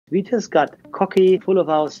We just got cocky, full of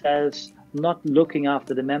ourselves, not looking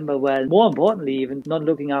after the member well, more importantly, even not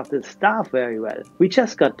looking after the staff very well. We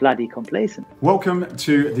just got bloody complacent. Welcome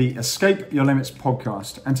to the Escape Your Limits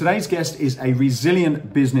podcast. And today's guest is a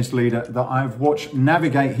resilient business leader that I've watched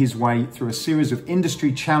navigate his way through a series of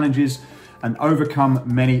industry challenges and overcome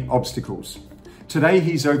many obstacles. Today,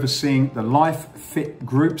 he's overseeing the LifeFit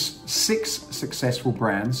Group's 6 successful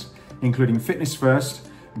brands, including Fitness First,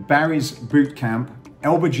 Barry's Bootcamp,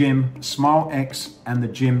 elbgym, Smile X, and the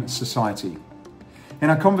Gym Society. In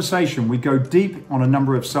our conversation, we go deep on a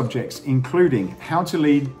number of subjects, including how to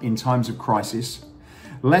lead in times of crisis,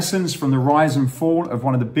 lessons from the rise and fall of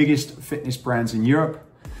one of the biggest fitness brands in Europe,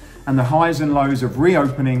 and the highs and lows of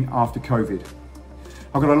reopening after COVID.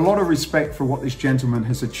 I've got a lot of respect for what this gentleman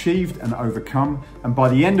has achieved and overcome, and by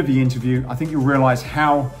the end of the interview, I think you'll realize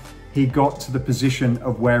how he got to the position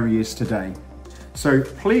of where he is today. So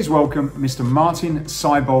please welcome Mr. Martin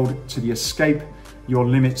Seibold to the Escape Your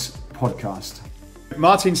Limits podcast.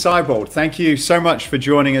 Martin Seibold, thank you so much for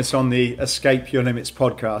joining us on the Escape Your Limits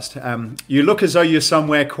podcast. You look as though you're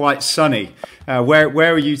somewhere quite sunny. Where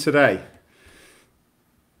are you today?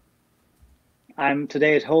 I'm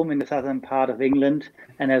today at home in the southern part of England,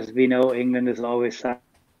 and as we know, England is always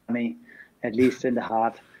sunny, at least in the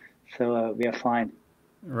heart, so we are fine.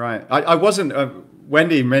 Right. I wasn't,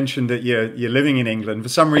 Wendy mentioned that you're living in England. For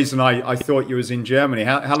some reason, I thought you was in Germany.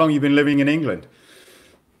 How long have you been living in England?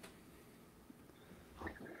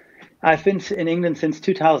 I've been in England since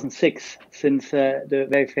 2006, since the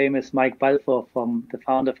very famous Mike Balfour, the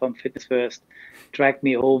founder from Fitness First, dragged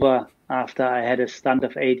me over after I had a stint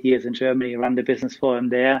of 8 years in Germany, run the business for him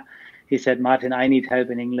there. He said, Martin, I need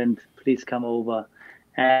help in England. Please come over.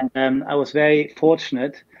 And I was very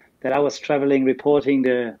fortunate that I was traveling, reporting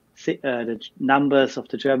the numbers of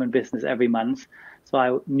the German business every month. So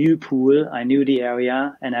I knew Poole, I knew the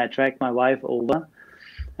area, and I dragged my wife over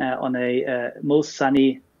on a most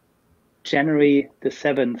sunny January the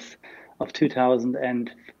 7th of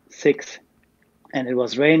 2006. And it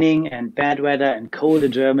was raining and bad weather and cold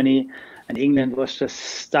in Germany. And England was just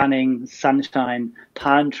stunning, sunshine,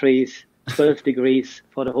 palm trees, 12 degrees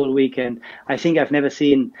for the whole weekend. I think I've never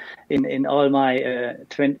seen in all my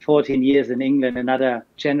 14 years in England another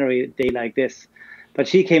January day like this. But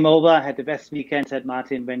she came over, had the best weekend, said,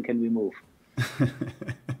 Martin, when can we move?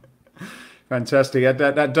 Fantastic.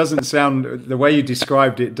 That doesn't sound, the way you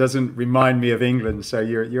described it doesn't remind me of England. So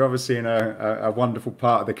you're obviously in a wonderful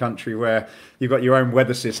part of the country where you've got your own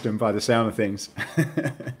weather system by the sound of things.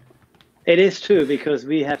 It is true, because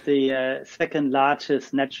we have the second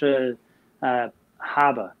largest natural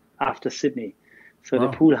harbor after Sydney. So wow.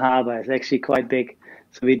 The Poole Harbor is actually quite big.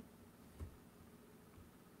 So we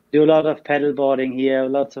do a lot of paddle boarding here,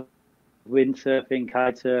 lots of windsurfing,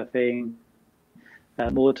 kite surfing,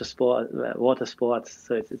 motorsport, water sports.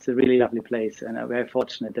 So it's a really lovely place, and I'm very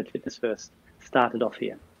fortunate that Fitness First started off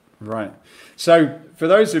here. Right. So for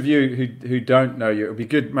those of you who don't know you, it would be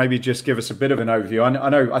good maybe just give us a bit of an overview.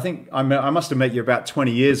 I think I must have met you about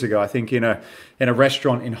 20 years ago, I think in a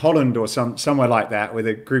restaurant in Holland or somewhere like that with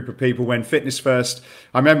a group of people when Fitness First,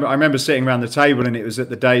 I remember sitting around the table, and it was at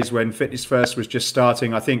the days when Fitness First was just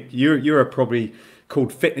starting. I think you were probably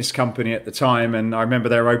called Fitness Company at the time, and I remember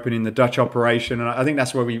they were opening the Dutch operation, and I think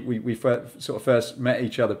that's where we first met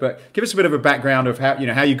each other. But give us a bit of a background of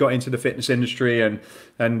how you got into the fitness industry and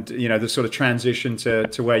the sort of transition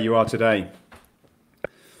to where you are today.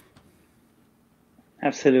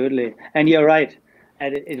 Absolutely, and you're right.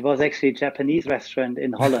 It was actually a Japanese restaurant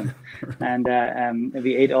in Holland, right. And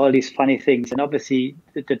we ate all these funny things. And obviously,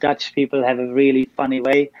 the Dutch people have a really funny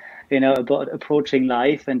way, about approaching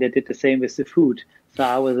life, and they did the same with the food. So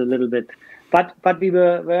I was a little bit, but we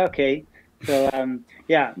were okay. So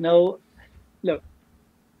look,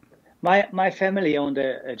 my family owned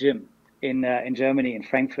a gym in Germany, in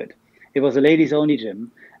Frankfurt. It was a ladies only gym,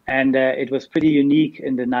 and it was pretty unique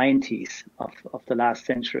in the 90s of the last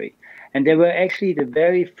century. And they were actually the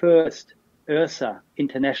very first URSA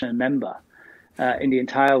international member in the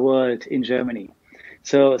entire world in Germany.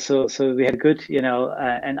 So we had good,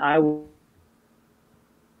 and I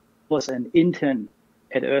was an intern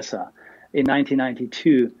at URSA in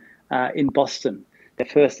 1992 in Boston, the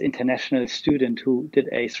first international student who did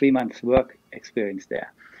a 3-month work experience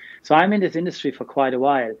there. So I'm in this industry for quite a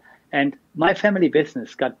while, and my family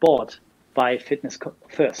business got bought by Fitness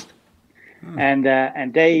First, and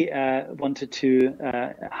they wanted to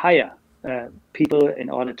hire people in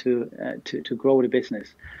order to grow the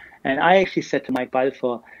business. And I actually said to Mike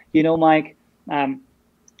Balfour, Mike,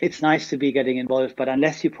 it's nice to be getting involved, but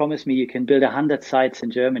unless you promise me you can build 100 sites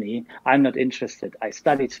in Germany, I'm not interested. I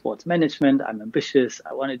studied sports management. I'm ambitious.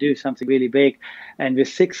 I want to do something really big. And with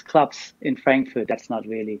 6 clubs in Frankfurt, that's not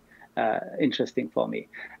really interesting for me.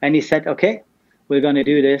 And he said, okay, we're going to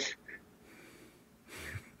do this.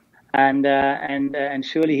 And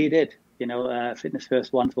surely he did. Fitness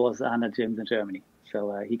First once was 100 gyms in Germany.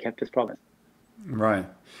 So he kept his promise. Right.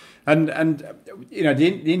 And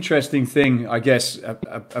the interesting thing, I guess,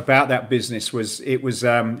 about that business was it was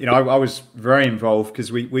I was very involved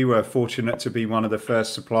because we were fortunate to be one of the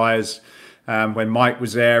first suppliers when Mike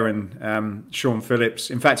was there and Sean Phillips.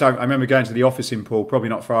 In fact, I remember going to the office in Poole, probably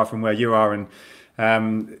not far from where you are, and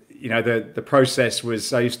the process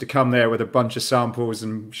was I used to come there with a bunch of samples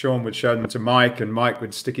and Sean would show them to Mike and Mike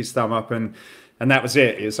would stick his thumb up and that was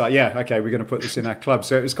it. It was like, yeah, okay, we're going to put this in our club.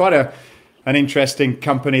 So it was quite an interesting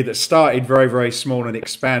company that started very, very small and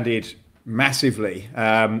expanded massively.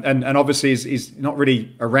 And obviously is not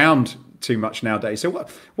really around too much nowadays. So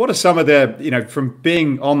what are some of the, from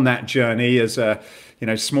being on that journey as a,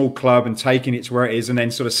 small club and taking it to where it is and then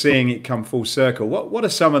sort of seeing it come full circle, what are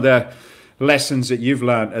some of the lessons that you've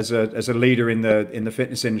learned as a leader in the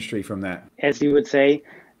fitness industry from that? As you would say,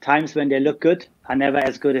 times when they look good are never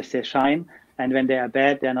as good as they shine. And when they are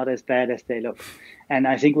bad, they're not as bad as they look. And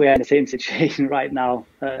I think we are in the same situation right now,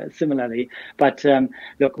 similarly. But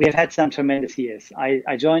look, we have had some tremendous years.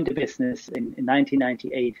 I joined the business in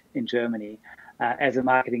 1998 in Germany as a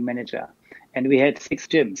marketing manager. And we had 6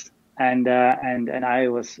 gyms. And I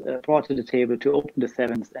was brought to the table to open the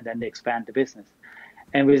 7th and then expand the business.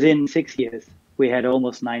 And within 6 years, we had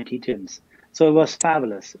almost 90 gyms. So it was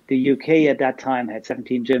fabulous. The UK at that time had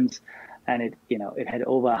 17 gyms. And it had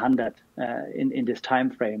over 100 in this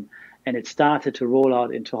time frame, and it started to roll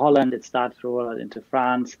out into Holland. It started to roll out into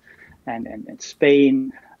France, and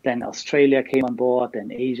Spain. Then Australia came on board.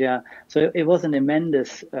 Then Asia. So it was an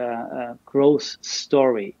immense growth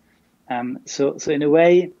story. So in a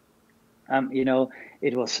way,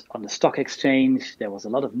 it was on the stock exchange. There was a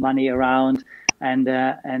lot of money around, and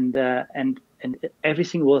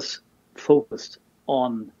everything was focused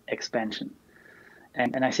on expansion.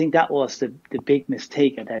 And I think that was the big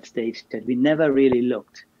mistake at that stage, that we never really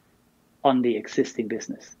looked on the existing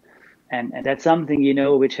business. And that's something,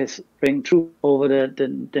 which has ring true over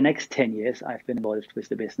the next 10 years I've been involved with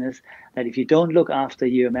the business, that if you don't look after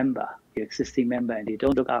your existing member, and you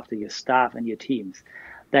don't look after your staff and your teams,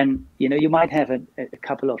 then, you might have a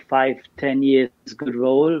couple of 5-10 years good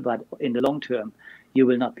role, but in the long term, you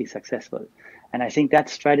will not be successful. And I think that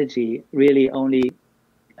strategy really only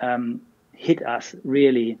hit us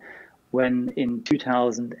really when in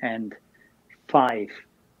 2005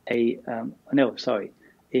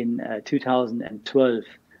 in 2012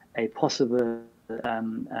 a possible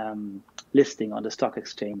listing on the stock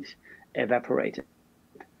exchange evaporated.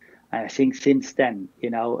 And I think since then,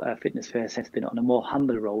 Fitness First has been on a more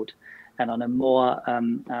humble road and on a more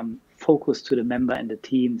focus to the member and the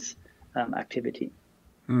team's activity.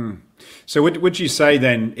 So would you say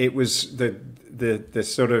then it was the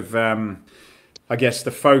sort of I guess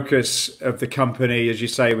the focus of the company, as you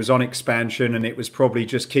say, was on expansion, and it was probably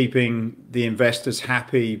just keeping the investors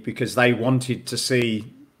happy because they wanted to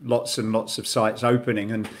see lots and lots of sites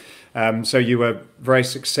opening, and so you were very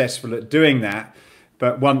successful at doing that.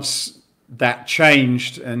 But once that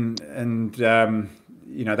changed, and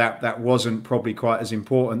that wasn't probably quite as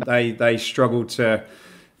important, they struggled to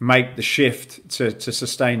make the shift to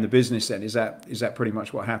sustain the business. Then is that pretty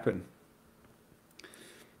much what happened?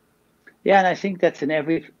 Yeah, and I think that's in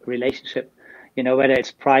every relationship, whether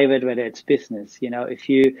it's private, whether it's business. If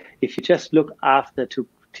you just look after to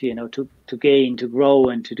gain, to grow,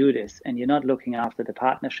 and to do this, and you're not looking after the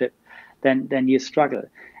partnership, then you struggle.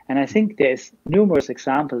 And I think there's numerous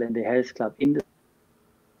examples in the health club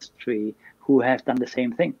industry who have done the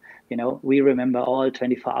same thing. We remember all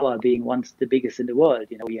 24-hour being once the biggest in the world.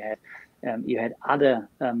 You had other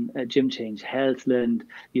gym chains, Healthland,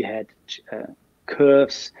 you had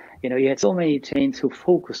Curves. You had so many chains who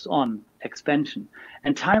focused on expansion.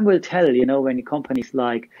 And time will tell, when companies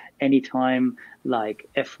like Anytime, like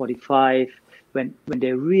F45, when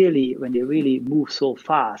they really move so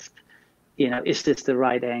fast, is this the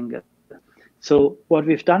right angle? So what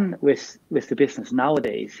we've done with the business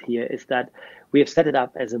nowadays here is that we have set it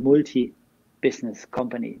up as a multi-business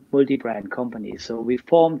company, multi-brand company. So we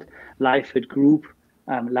formed LifeFit Group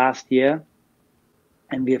last year,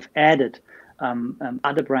 and we have added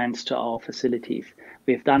other brands to our facilities.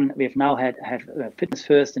 We've now have Fitness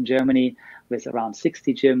First in Germany with around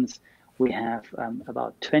 60 gyms. We have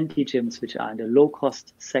about 20 gyms which are in the low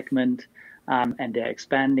cost segment, and they're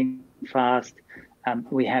expanding fast.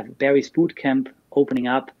 We have Barry's Bootcamp opening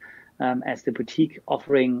up as the boutique,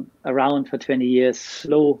 offering around for 20 years,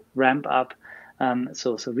 slow ramp up.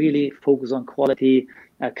 So really focus on quality,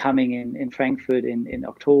 coming in Frankfurt in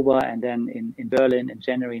October, and then in Berlin in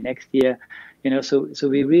January next year. So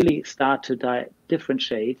we really start to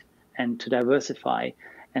differentiate and to diversify.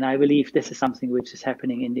 And I believe this is something which is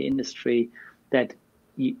happening in the industry, that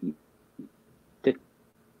the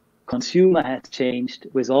consumer has changed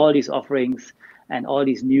with all these offerings and all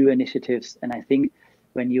these new initiatives. And I think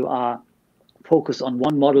when you are focused on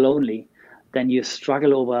one model only, then you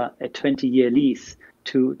struggle over a 20-year lease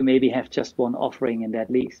to maybe have just one offering in that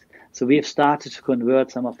lease. So we have started to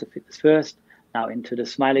convert some of the Fitness First now into the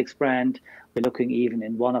Smilex brand. We're looking even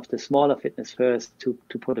in one of the smaller Fitness First to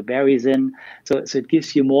put a Barry's in. So it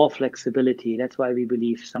gives you more flexibility. That's why we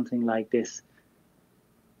believe something like this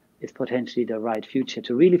is potentially the right future,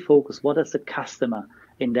 to really focus what does the customer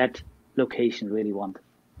in that location really want.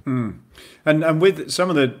 And with some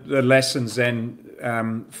of the lessons then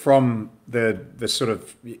from the sort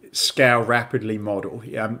of scale rapidly model,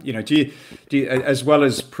 do you as well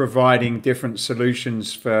as providing different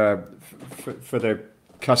solutions for the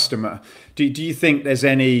customer, do you think there's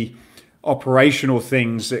any operational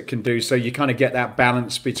things that can do so you kind of get that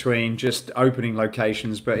balance between just opening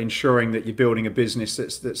locations but ensuring that you're building a business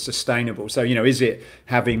that's sustainable? So is it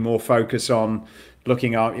having more focus on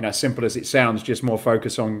looking at, simple as it sounds, just more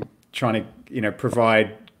focus on trying to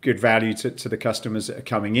provide good value to the customers that are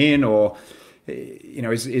coming in, or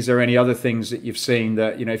is there any other things that you've seen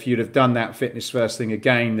that if you'd have done that Fitness First thing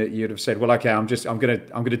again, that you'd have said, well, okay, I'm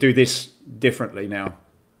gonna do this differently now?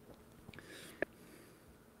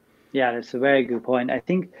 Yeah, that's a very good point. I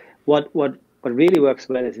think what really works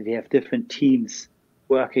well is if you have different teams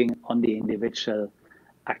working on the individual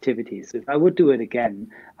activities. If I would do it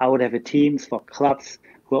again, I would have a teams for clubs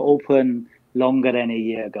who are open longer than a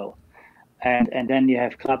year ago. And then you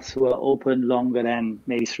have clubs who are open longer than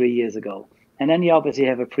maybe 3 years ago. And then you obviously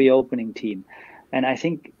have a pre-opening team. And I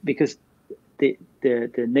think because the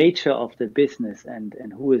nature of the business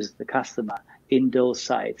and who is the customer in those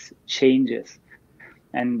sites changes.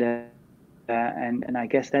 And I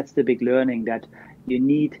guess that's the big learning, that you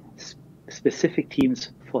need specific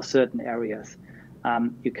teams for certain areas.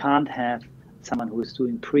 You can't have someone who is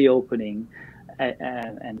doing pre-opening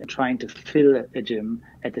and trying to fill a gym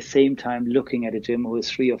at the same time looking at a gym who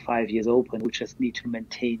is 3 or 5 years open, who just need to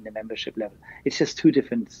maintain the membership level. It's just two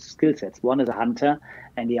different skill sets. One is a hunter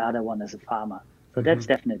and the other one is a farmer. So that's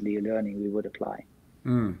definitely a learning we would apply.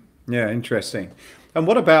 Yeah, interesting. And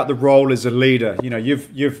what about the role as a leader?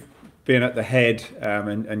 You've been at the head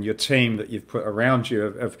and your team that you've put around you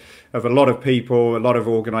of a lot of people, a lot of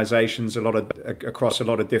organizations, across a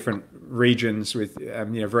lot of different regions with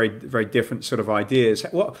very, very different sort of ideas.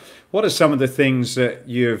 What are some of the things that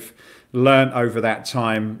you've learned over that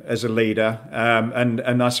time as a leader?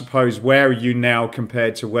 And I suppose, where are you now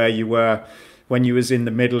compared to where you were when you was in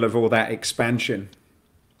the middle of all that expansion?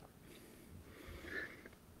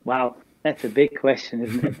 Wow, that's a big question,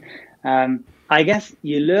 isn't it? I guess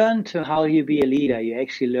you learn to how you be a leader. You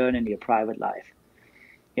actually learn in your private life.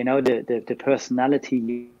 The personality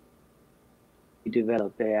you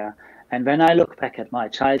develop there. And when I look back at my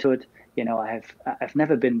childhood, I've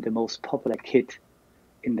never been the most popular kid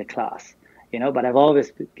in the class, but I've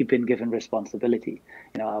always been given responsibility.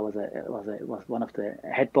 I was one of the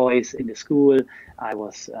head boys in the school. I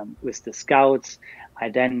was with the scouts. I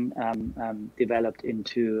then developed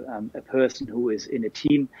into a person who is in a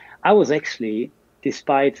team. I was actually,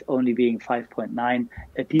 despite only being 5'9",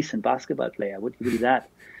 a decent basketball player. Would you believe that?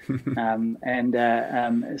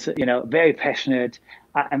 So, very passionate.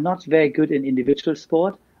 I'm not very good in individual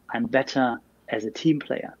sport. I'm better as a team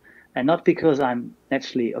player. And not because I'm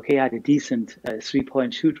naturally, I had a decent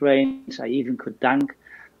 3-point shoot range. I even could dunk,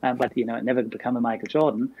 but, I never become a Michael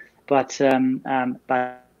Jordan. But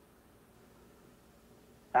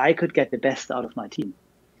I could get the best out of my team.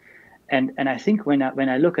 And I think when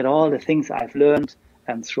I look at all the things I've learned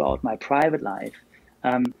throughout my private life,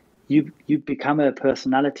 you become a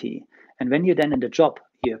personality. And when you're then in the job,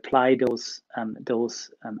 you apply those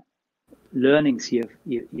learnings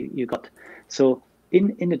you got. So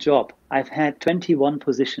in the job, I've had 21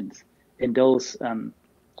 positions in those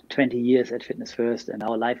 20 years at Fitness First and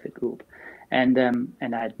our LifeFit Group. And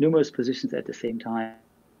I had numerous positions at the same time.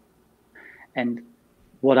 And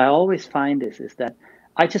what I always find is that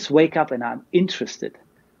I just wake up and I'm interested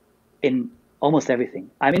in almost everything.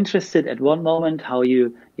 I'm interested at one moment how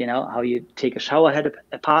how you take a shower head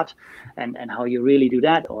apart and how you really do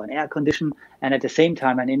that, or an air condition. And at the same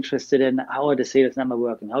time, I'm interested in how are the sales number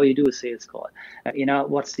working, how you do a sales call,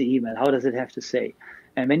 what's the email, how does it have to say.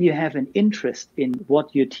 And when you have an interest in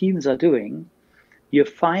what your teams are doing, you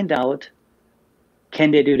find out,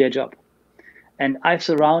 can they do their job? And I've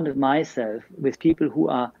surrounded myself with people who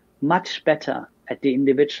are much better at the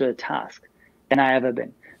individual task than I ever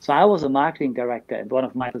been. So I was a marketing director at one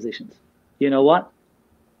of my positions. You know what?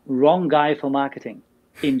 Wrong guy for marketing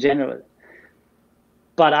in general.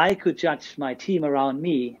 But I could judge my team around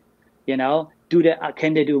me,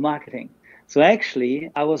 can they do marketing? So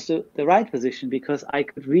actually, I was the right position because I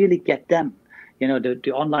could really get them,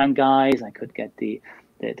 the online guys. I could get the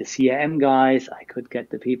CRM guys. I could get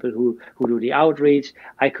the people who do the outreach.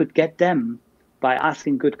 I could get them by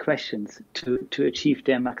asking good questions to achieve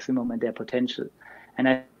their maximum and their potential. And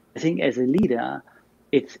I think as a leader,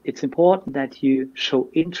 it's important that you show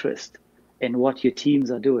interest in what your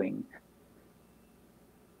teams are doing,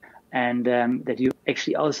 and that you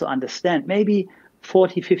actually also understand maybe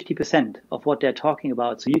 40-50% of what they're talking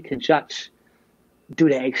about, so you can judge, do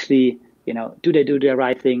they actually, do they do the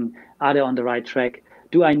right thing? Are they on the right track?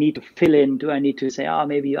 Do I need to fill in? Do I need to say,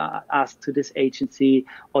 maybe you ask to this agency,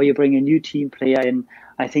 or you bring a new team player in?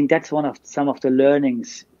 I think that's some of the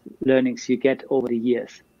learnings you get over the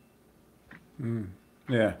years.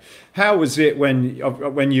 Yeah. How was it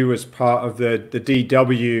when you was part of the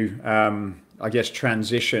DW, I guess,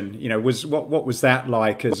 transition? What was that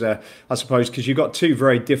like I suppose, because you got two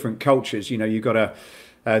very different cultures. You got a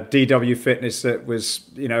DW Fitness that was,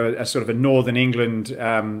 a sort of a Northern England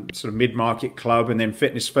sort of mid-market club, and then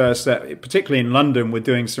Fitness First that, particularly in London, were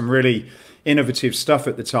doing some really innovative stuff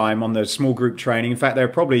at the time on the small group training. In fact, they're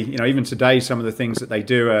probably, even today, some of the things that they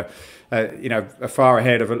do are far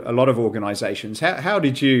ahead of a lot of organizations. How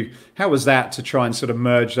was that to try and sort of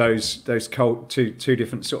merge those two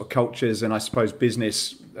different sort of cultures and, I suppose,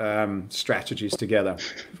 business strategies together?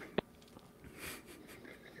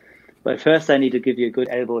 But first, I need to give you a good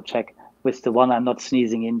elbow check with the one I'm not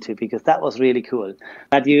sneezing into, because that was really cool.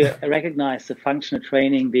 But you recognize the functional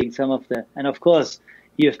training being and of course,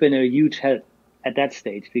 you've been a huge help at that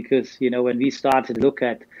stage, because, when we started to look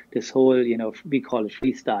at this whole, we call it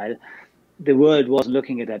freestyle, the world wasn't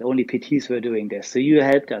looking at that. Only PTs were doing this. So you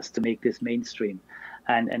helped us to make this mainstream.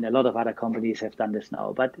 And a lot of other companies have done this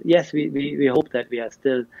now. But yes, we hope that we are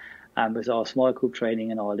still, with our small group training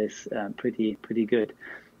and all this, pretty good.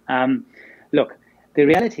 Look, the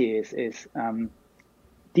reality is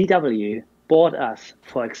DW bought us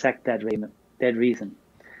for exact that reason.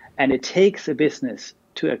 And it takes a business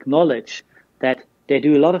to acknowledge that they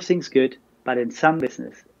do a lot of things good, but in some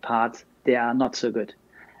business parts, they are not so good.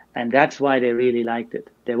 And that's why they really liked it.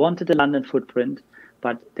 They wanted the London footprint,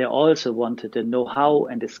 but they also wanted the know-how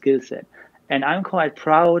and the skill set. And I'm quite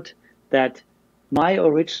proud that my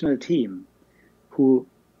original team who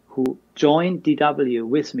joined DW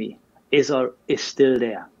with me is still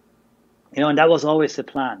there. And that was always the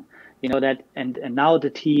plan. And now the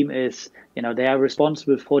team is, they are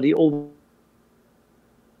responsible for the overall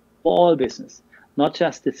business, not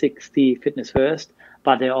just the 60 Fitness First,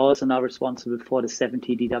 but they're also now responsible for the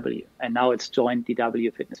 70 DW. And now it's joined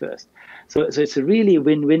DW Fitness First. So it's a really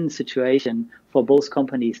win-win situation for both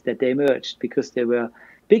companies that they merged, because they were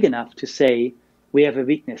big enough to say, we have a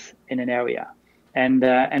weakness in an area. And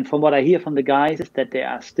from what I hear from the guys is that they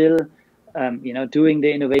are still, doing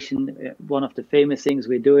the innovation. One of the famous things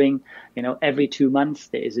we're doing, every 2 months,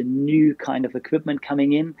 there is a new kind of equipment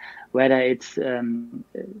coming in, whether it's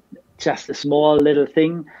just a small little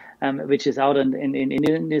thing, which is out in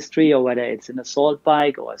industry, or whether it's an assault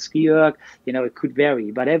bike or a ski erg, it could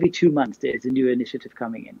vary. But every 2 months, there is a new initiative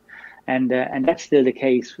coming in. And that's still the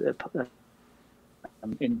case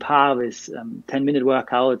in par with 10-minute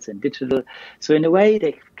workouts and digital. So in a way,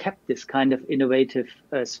 they kept this kind of innovative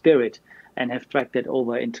spirit and have dragged it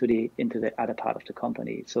over into the other part of the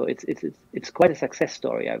company. So it's quite a success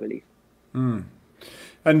story, I believe. Mm.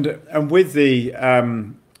 And with the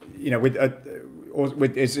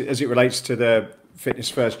with as it relates to the Fitness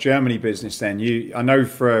First Germany business, then I know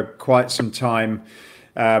for quite some time,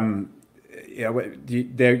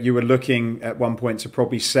 you were looking at one point to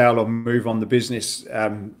probably sell or move on the business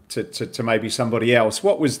to maybe somebody else.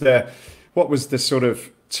 What was the sort of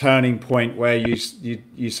turning point where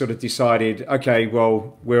you sort of decided, okay,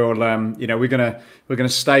 well, we're gonna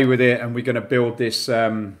stay with it, and we're gonna build this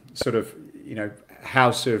sort of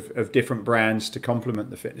house of different brands to complement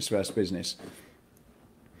the Fitness First business?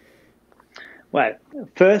 Well,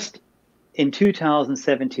 first in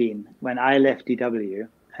 2017, when I left DW,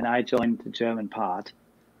 and I joined the German part,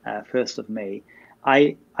 1st of May,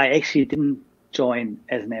 I actually didn't join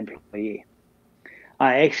as an employee.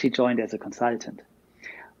 I actually joined as a consultant,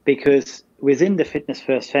 because within the Fitness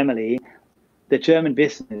First family, the German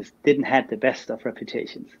business didn't have the best of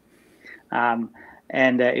reputations.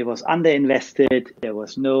 And it was underinvested. There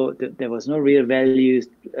was no real values.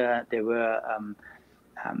 They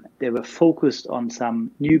were focused on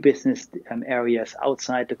some new business areas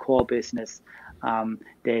outside the core business. So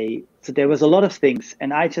there was a lot of things,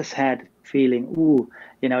 and I just had feeling,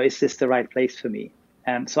 is this the right place for me?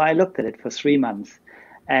 So I looked at it for 3 months,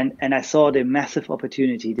 and I saw the massive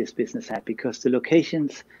opportunity this business had, because the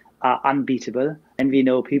locations are unbeatable, and we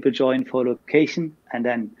know people join for location and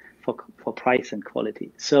then for price and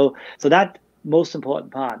quality. So that most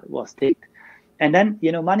important part was ticked. And then,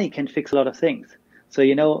 money can fix a lot of things. So,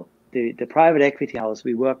 the private equity house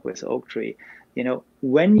we work with, Oaktree,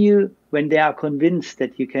 when they are convinced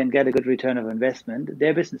that you can get a good return of investment,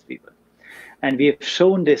 they're business people. And we have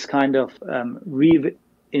shown this kind of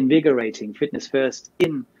reinvigorating Fitness First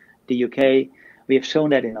in the UK. We have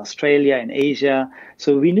shown that in Australia, in Asia.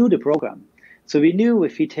 So we knew the program. So we knew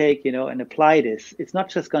if we take, and apply this, it's not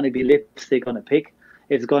just going to be lipstick on a pig.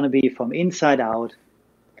 It's going to be from inside out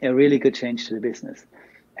a really good change to the business.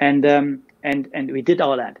 And we did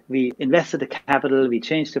all that. We invested the capital. We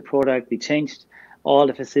changed the product. We changed all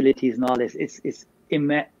the facilities and all this. It's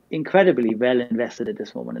incredibly well invested at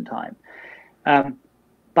this moment in time.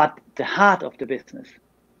 But the heart of the business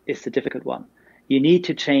is the difficult one. You need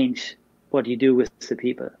to change what you do with the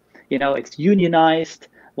people. It's unionized,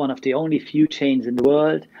 one of the only few chains in the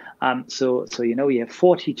world. So you have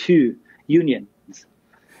 42 unions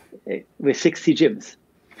with 60 gyms.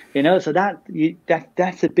 So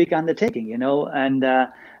that's a big undertaking. And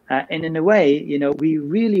in a way, we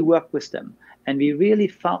really worked with them, and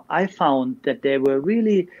I found that they were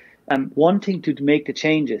really wanting to make the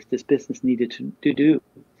changes this business needed to do.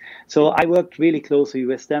 So I worked really closely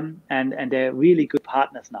with them, and they're really good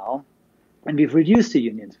partners now. And we've reduced the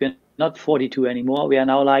unions. We're not 42 anymore. We are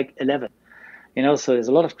now like 11. So there's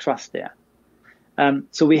a lot of trust there.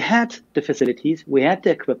 So we had the facilities, we had the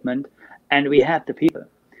equipment, and we had the people.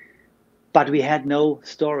 But we had no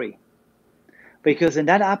story. Because in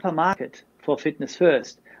that upper market for Fitness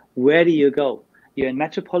First, where do you go? You're in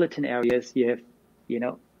metropolitan areas. You have,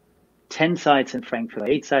 10 sites in Frankfurt,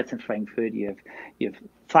 8 sites in Frankfurt. You have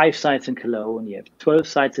 5 sites in Cologne. You have 12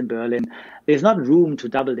 sites in Berlin. There's not room to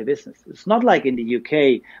double the business. It's not like in the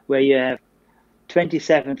UK where you have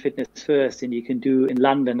 27 Fitness First and you can do in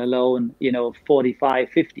London alone, 45,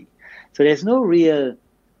 50. So there's no real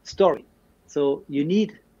story. So you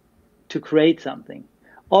need to create something.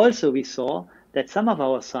 Also, we saw that some of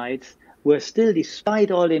our sites were still,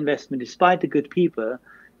 despite all the investment, despite the good people,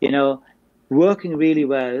 working really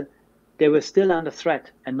well, they were still under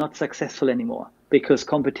threat and not successful anymore because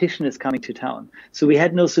competition is coming to town. So we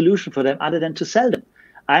had no solution for them other than to sell them.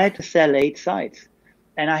 I had to sell 8 sites.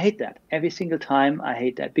 And I hate that. Every single time I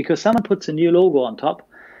hate that, because someone puts a new logo on top,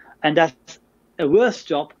 and that's a worse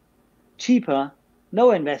job, cheaper,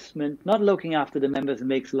 no investment, not looking after the members, and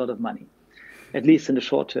makes a lot of money, at least in the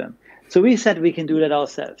short term. So we said we can do that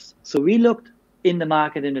ourselves. So we looked in the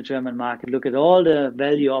market, in the German market, look at all the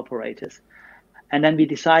value operators. And then we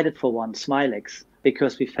decided for one, Smilex,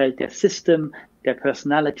 because we felt their system, their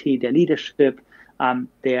personality, their leadership,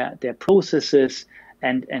 their processes,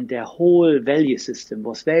 and their whole value system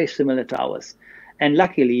was very similar to ours. And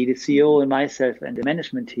luckily, the CEO and myself and the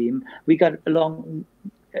management team, we got along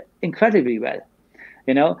incredibly well.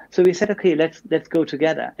 So we said, okay, let's go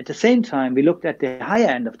together. At the same time, we looked at the higher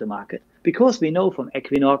end of the market, because we know from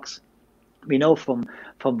Equinox, we know from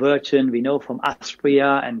Virgin, we know from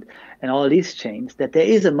Aspria and all these chains that there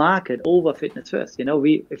is a market over Fitness First.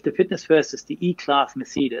 If the Fitness First is the E-Class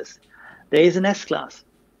Mercedes, there is an S-Class.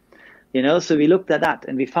 So we looked at that,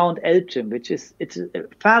 and we found elbgym, it's a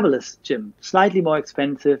fabulous gym, slightly more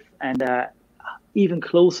expensive and even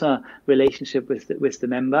closer relationship with the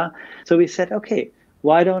member. So we said, okay,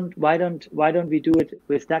 why don't we do it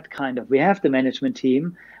with that kind of? We have the management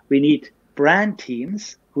team. We need brand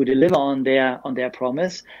teams who deliver on their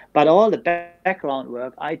promise, but all the background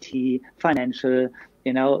work, IT, financial,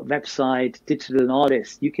 website, digital, and all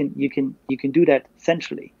this, you can do that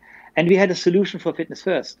centrally. And we had a solution for Fitness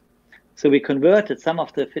First. So we converted some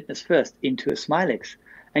of the Fitness First into a Smilex.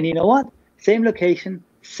 And you know what? Same location,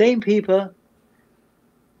 same people,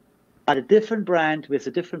 but a different brand with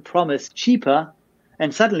a different promise, cheaper.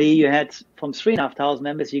 And suddenly you had from 3,500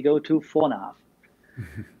 members, you go to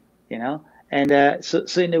 4,500. And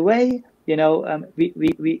so in a way,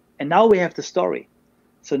 we and now we have the story.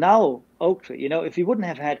 So now Oaktree, if we wouldn't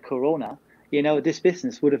have had Corona, this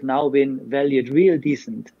business would have now been valued real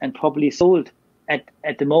decent and probably sold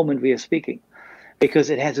at the moment we are speaking, because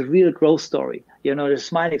it has a real growth story. The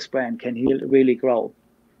Smilex brand can really grow.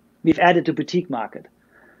 We've added the boutique market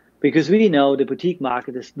because we know the boutique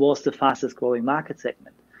market was the fastest growing market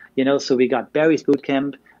segment. So we got Barry's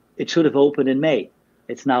Bootcamp. It should have opened in May.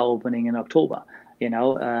 It's now opening in October.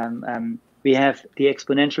 We have the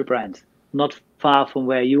Exponential brand, not far from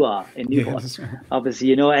where you are in Newport. Yes.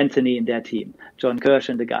 Obviously, Anthony and their team, John Kirsch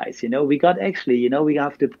and the guys. We got we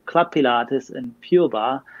have the Club Pilates and Pure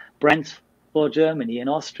Bar brands for Germany and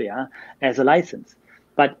Austria as a license,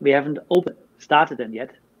 but we haven't started them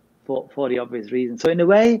yet for the obvious reason. So in a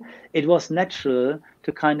way, it was natural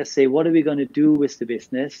to kind of say, what are we going to do with the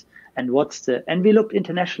business, and and we looked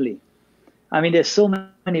internationally. I mean, there's so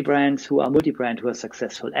many brands who are multi-brand who are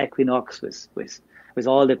successful. Equinox with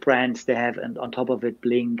all the brands they have, and on top of it,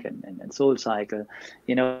 Blink and SoulCycle.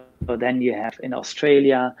 Then you have in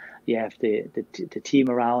Australia, you have the team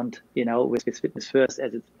around, with Fitness First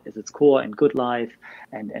as its core, and Good Life,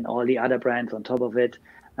 and all the other brands on top of it.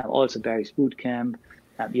 Also Barry's Bootcamp.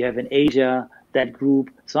 You have in Asia that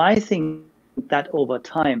group. So I think that over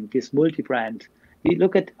time, this multi-brand, you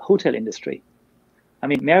look at hotel industry. I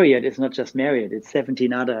mean, Marriott is not just Marriott; it's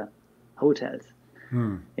 17 other hotels.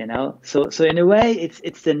 So in a way,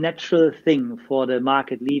 it's the natural thing for the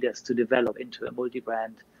market leaders to develop into a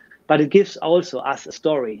multi-brand, but it gives also us a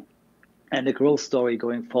story and a growth story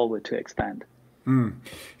going forward to expand.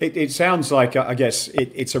 It sounds like, I guess,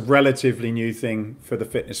 it's a relatively new thing for the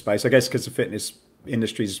fitness space, I guess, because the fitness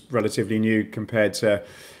industry is relatively new compared to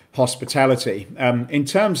hospitality. In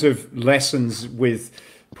terms of lessons with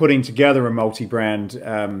putting together a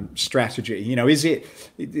multi-brand strategy,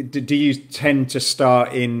 do you tend to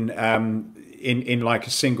start in like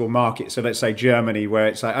a single market? So let's say Germany, where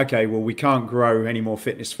it's like, okay, well, we can't grow any more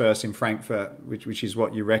Fitness First in Frankfurt, which is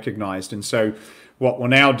what you recognized. And so what we'll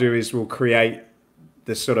now do is we'll create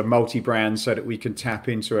this sort of multi-brand so that we can tap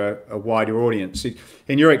into a wider audience.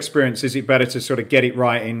 In your experience, is it better to sort of get it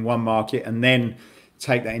right in one market and then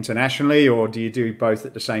take that internationally, or do you do both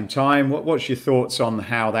at the same time? What's your thoughts on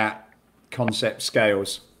how that concept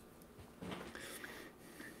scales?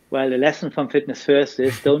 Well, the lesson from Fitness First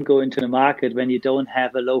is don't go into the market when you don't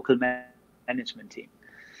have a local management team.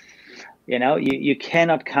 You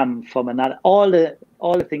cannot come from another, all the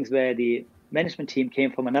things where the management team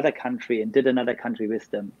came from another country and did another country with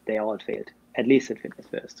them, they all failed, at least at Fitness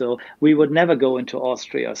First. So we would never go into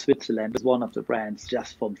Austria or Switzerland with one of the brands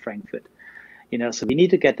just from Frankfurt. So we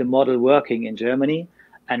need to get the model working in Germany.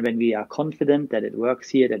 And when we are confident that it works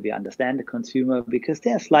here, that we understand the consumer, because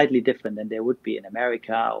they're slightly different than they would be in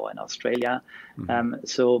America or in Australia.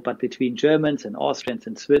 But between Germans and Austrians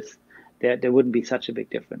and Swiss, there wouldn't be such a big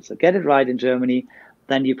difference. So get it right in Germany,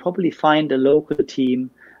 then you probably find a local team,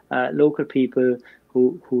 local people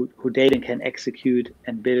who they then can execute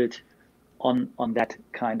and build on that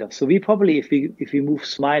kind of. So we probably, if we move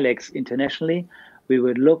Smilex internationally, we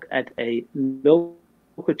would look at a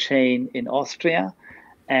local chain in Austria,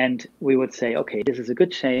 and we would say, okay, this is a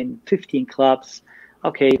good chain, 15 clubs.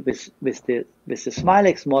 Okay, with the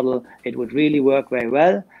Smilex model, it would really work very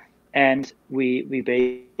well, and we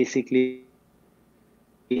basically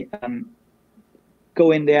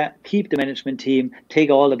go in there, keep the management team, take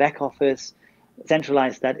all the back office,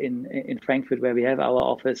 centralize that in Frankfurt where we have our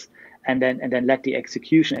office, and then let the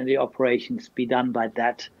execution and the operations be done by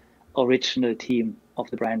that original team of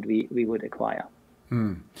the brand we would acquire.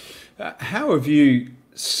 How have you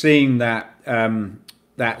seen that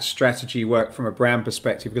that strategy work from a brand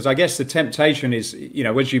perspective? Because I guess the temptation is,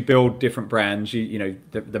 as you build different brands,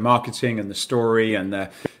 the marketing and the story and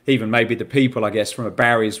even maybe the people, I guess, from a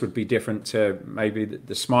Barry's would be different to maybe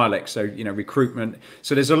the Smilex. So, recruitment.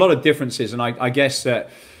 So there's a lot of differences. And I guess that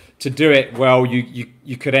to do it well,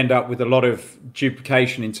 you could end up with a lot of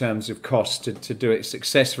duplication in terms of cost to do it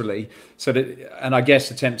successfully. And I guess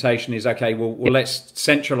the temptation is, okay, well, let's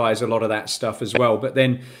centralize a lot of that stuff as well. But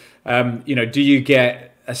then, do you get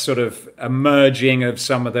a sort of a merging of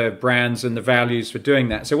some of the brands and the values for doing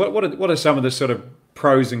that? So what are some of the sort of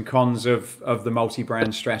pros and cons of the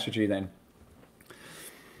multi-brand strategy then?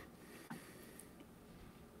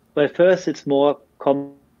 Well, first, it's more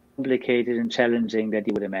complicated and challenging than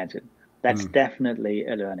you would imagine. That's definitely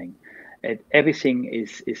a learning. Everything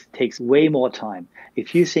takes way more time.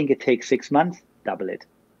 If you think it takes 6 months, double it.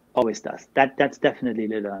 Always does. That's definitely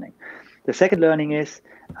the learning. The second learning is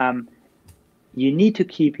you need to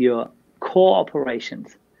keep your core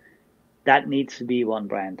operations. That needs to be one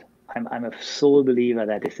brand. I'm a sole believer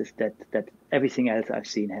that that everything else I've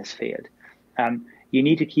seen has failed. you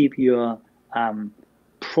need to keep your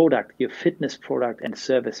product, your fitness product and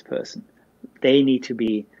service person. They need to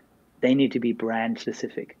be brand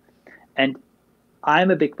specific. And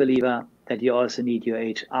I'm a big believer that you also need your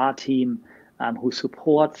HR team who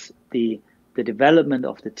supports the development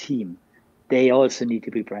of the team. They also need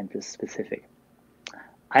to be brand specific.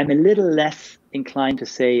 I'm a little less inclined to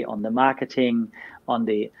say on the marketing, on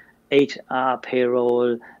the HR,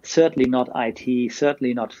 payroll, certainly not IT,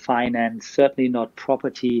 certainly not finance, certainly not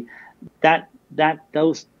property.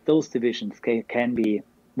 Those divisions can be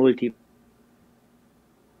multi-brand.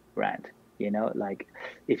 Like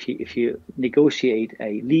if you negotiate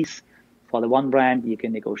a lease for the one brand, you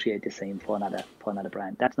can negotiate the same for another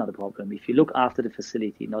brand. That's not a problem. If you look after the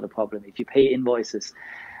facility, not a problem. If you pay invoices,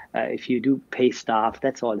 if you do pay staff,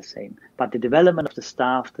 that's all the same. But the development of the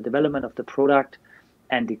staff, the development of the product,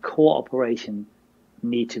 and the core operation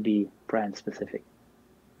need to be brand specific.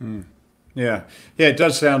 Yeah, it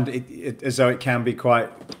does sound as though it can be quite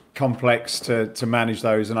complex to manage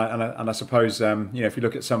those, and I suppose if you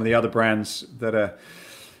look at some of the other brands that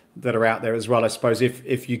are out there as well, I suppose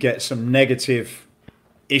if you get some negative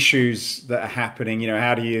issues that are happening,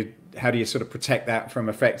 how do you sort of protect that from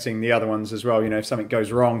affecting the other ones as well? If something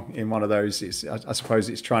goes wrong in one of those, I suppose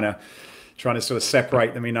it's trying to sort of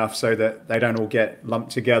separate them enough so that they don't all get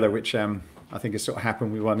lumped together, which I think has sort of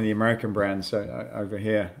happened with one of the American brands over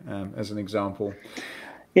here, as an example.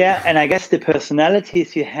 Yeah, and I guess the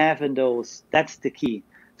personalities you have in those, that's the key.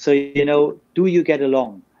 So, do you get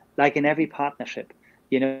along? Like in every partnership,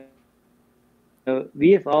 we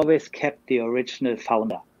have always kept the original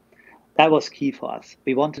founder. That was key for us.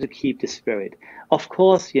 We wanted to keep the spirit. Of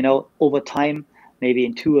course, over time, maybe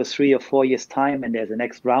in 2 or 3 or 4 years' time, and there's a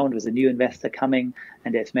next round with a new investor coming,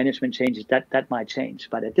 and there's management changes, that might change.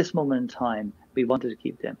 But at this moment in time, we wanted to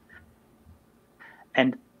keep them.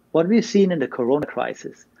 And what we've seen in the Corona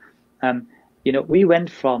crisis, we went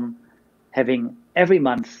from having every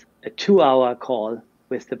month a 2-hour call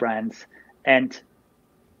with the brands and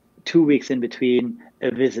 2 weeks in between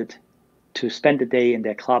a visit to spend a day in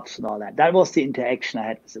their clubs and all that. That was the interaction I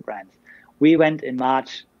had with the brands. We went in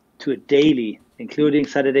March to a daily, including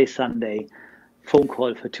Saturday, Sunday, phone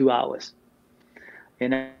call for 2 hours.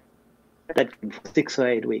 That for 6 or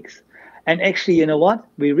 8 weeks. And actually, you know what?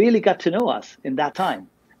 We really got to know us in that time,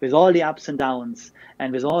 with all the ups and downs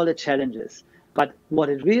and with all the challenges. But what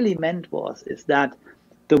it really meant is that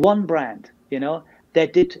the one brand,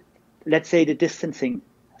 that did, let's say, the distancing,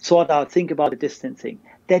 think about the distancing,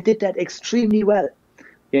 they did that extremely well,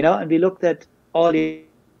 and we looked at all the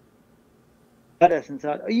others and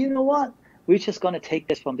thought, you know what? We're just going to take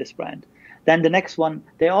this from this brand. Then the next one,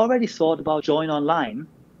 they already thought about join online,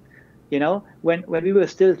 when we were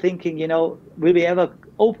still thinking, will we ever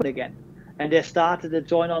open again? And they started a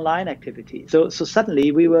join online activity. So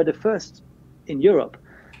suddenly we were the first in Europe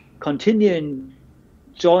continuing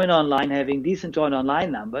join online, having decent join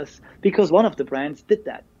online numbers, because one of the brands did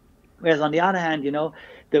that. Whereas on the other hand,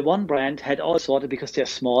 the one brand had all sorted because they're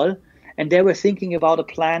small, and they were thinking about a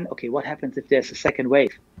plan. Okay, what happens if there's a second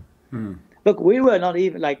wave? Look, we were not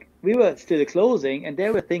even we were still closing, and they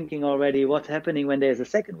were thinking already what's happening when there's a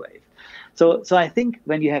second wave. So I think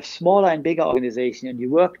when you have smaller and bigger organization and you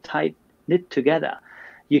work tight knit together,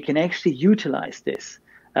 you can actually utilize this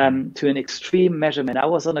to an extreme measurement. I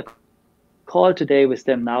was on a call today with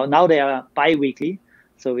them now. Now they are bi-weekly,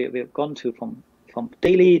 so we've gone from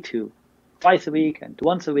daily to twice a week and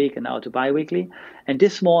once a week and now to bi-weekly. And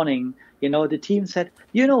this morning, the team said,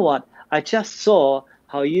 you know what? I just saw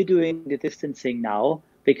how you're doing the distancing now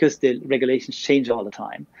because the regulations change all the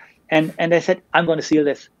time. And they said, I'm going to steal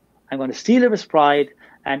this. I'm going to steal it with pride,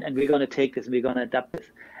 and we're going to take this, and we're going to adapt this.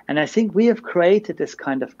 And I think we have created this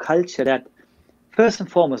kind of culture that, first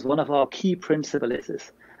and foremost, one of our key principles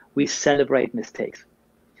is we celebrate mistakes.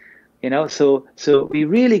 So we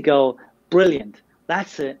really go, brilliant.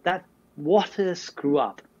 That's it. What a screw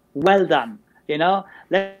up. Well done.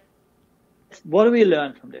 What do we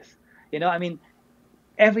learn from this?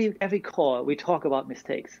 Every call we talk about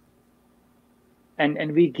mistakes,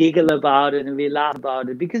 and we giggle about it and we laugh about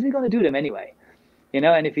it because we're going to do them anyway.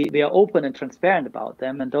 And if we are open and transparent about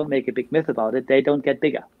them and don't make a big myth about it, they don't get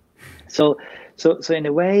bigger. So in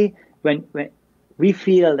a way, when we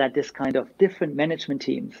feel that this kind of different management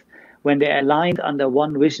teams, when they're aligned under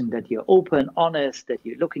one vision, that you're open, honest, that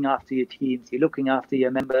you're looking after your teams, you're looking after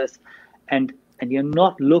your members, and you're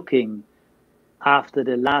not looking after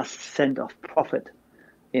the last cent of profit,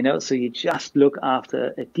 so you just look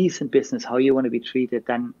after a decent business, how you want to be treated,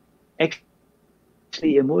 then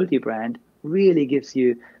actually a multi-brand really gives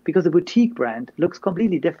you, because a boutique brand looks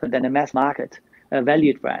completely different than a mass market, a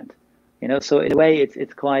valued brand. So in a way,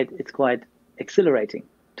 it's quite exhilarating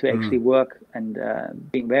to actually work, and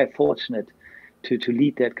being very fortunate to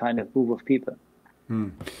lead that kind of group of people.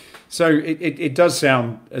 So it does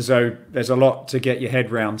sound as though there's a lot to get your head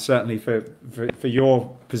round, certainly for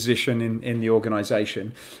your position in the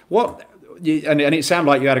organisation. And it sounded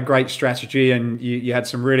like you had a great strategy, and you had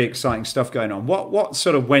some really exciting stuff going on. What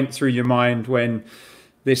sort of went through your mind when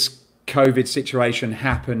this COVID situation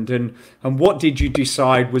happened, and what did you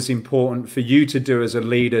decide was important for you to do as a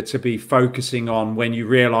leader to be focusing on when you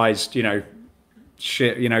realised, the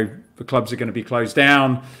clubs are going to be closed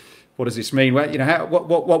down? What does this mean?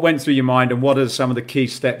 What went through your mind, and what are some of the key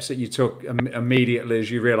steps that you took immediately as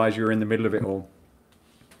you realised you were in the middle of it all?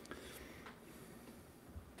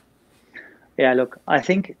 Yeah, look, I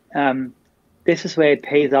think this is where it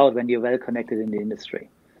pays out when you're well connected in the industry,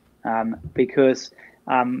 because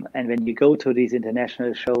and when you go to these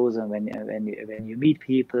international shows, and when you meet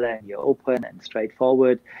people and you're open and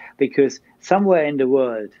straightforward, because somewhere in the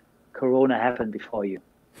world, Corona happened before you.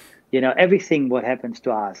 Everything what happens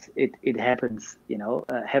to us, it happens,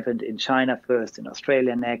 happened in China first, in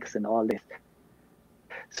Australia next, and all this.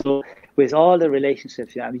 So with all the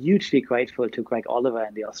relationships, I'm hugely grateful to Greg Oliver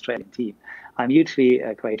and the Australian team. I'm hugely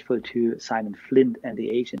grateful to Simon Flint and the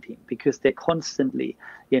Asian team, because they constantly,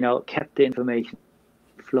 kept the information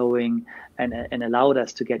flowing and allowed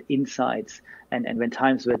us to get insights. And when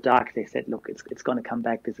times were dark, they said, look, it's going to come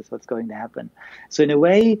back. This is what's going to happen. So in a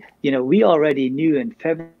way, we already knew in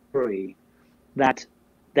February that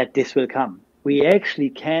this will come. We actually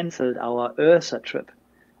canceled our Ursa trip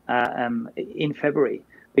in February,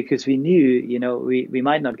 because we knew, we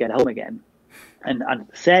might not get home again. And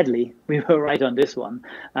sadly, we were right on this one.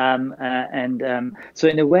 So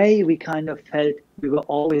in a way, we kind of felt we were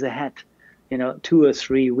always ahead, 2 or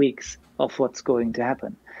 3 weeks of what's going to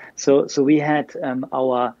happen. So we had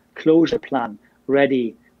our closure plan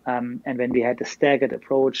ready. And when we had the staggered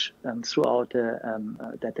approach throughout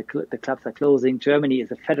that the clubs are closing. Germany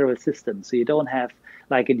is a federal system, so you don't have,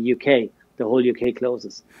 like in the UK, the whole UK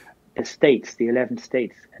closes. The states, the 11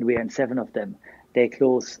 states, and we are in 7 of them, they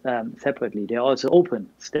close separately. They're also open,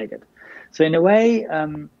 staggered. So in a way,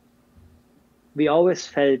 we always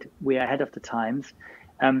felt we are ahead of the times.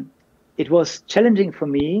 It was challenging for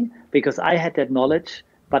me because I had that knowledge,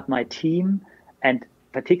 but my team and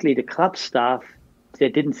particularly the club staff, they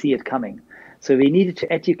didn't see it coming. So we needed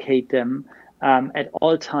to educate them at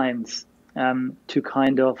all times to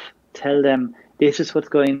kind of tell them, this is what's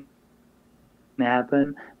going to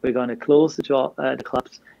happen. We're going to close the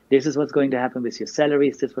clubs. This is what's going to happen with your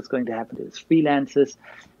salaries. This is what's going to happen to the freelancers.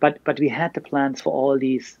 But we had the plans for all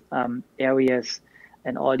these areas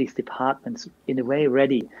and all these departments in a way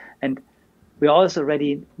ready. And we're also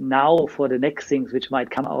ready now for the next things which might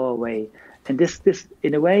come our way. And this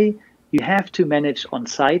in a way, you have to manage on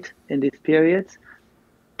site in these periods,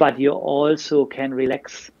 but you also can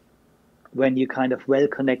relax when you kind of well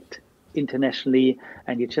connect internationally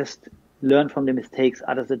and you just learn from the mistakes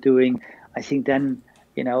others are doing. I think then,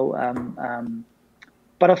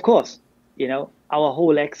 but of course, our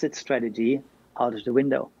whole exit strategy out of the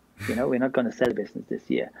window. We're not going to sell business this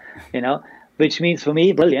year, which means for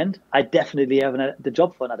me, brilliant. I definitely have the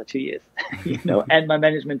job for another 2 years, and my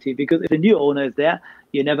management team, because if the new owner is there,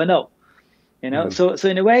 you never know, So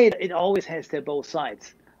in a way, it always has their both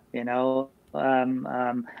sides, and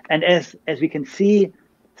as we can see,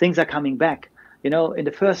 things are coming back. In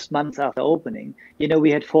the first months after opening,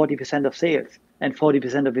 we had 40% of sales and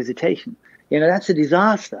 40% of visitation. That's a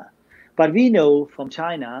disaster. But we know from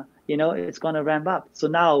China, it's going to ramp up. So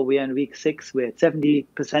now we are in week 6, we're at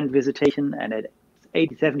 70% visitation and at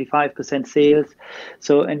 75% sales.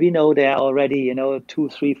 So, and we know they're already, 2,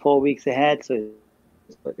 3, 4 weeks ahead. So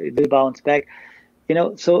it will bounce back,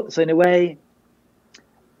 so in a way,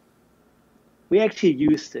 we actually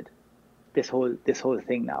used it, this whole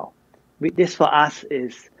thing now. This for us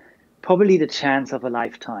is probably the chance of a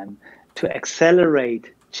lifetime to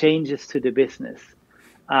accelerate changes to the business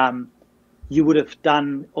you would have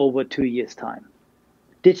done over 2 years' time.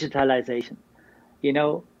 Digitalization,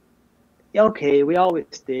 okay, we always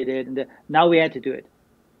did it, and now we had to do it.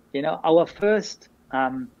 Our first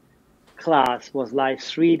class was live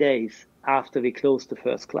 3 days after we closed the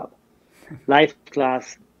first club. Live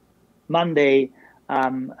class Monday.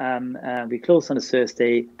 We closed on a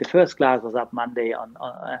Thursday. The first class was up Monday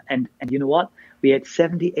and you know what? We had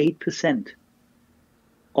 78%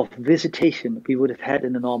 of visitation we would have had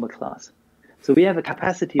in a normal class. So we have a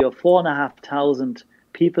capacity of 4,500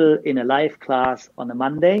 people in a live class on a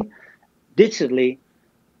Monday. Digitally,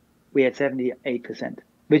 we had 78%,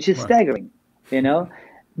 which is staggering.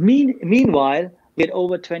 Meanwhile, We had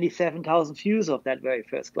over 27,000 views of that very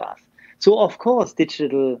first class. So of course,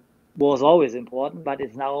 digital was always important, but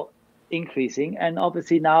it's now increasing. And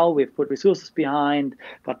obviously now we've put resources behind,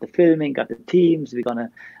 got the filming, got the teams. We're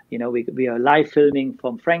gonna, we are live filming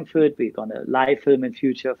from Frankfurt. We're gonna live film in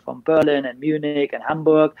future from Berlin and Munich and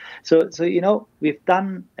Hamburg. So we've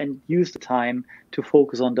done and used the time to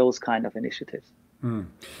focus on those kind of initiatives.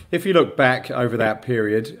 If you look back over that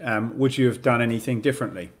period, would you have done anything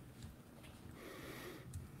differently?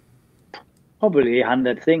 Probably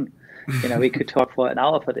 100 things. We could talk for an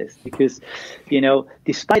hour for this because,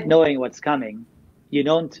 despite knowing what's coming,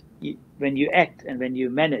 when you act and when you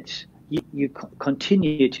manage, you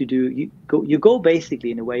continue to do, you go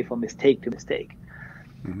basically in a way from mistake to mistake.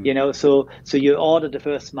 So you order the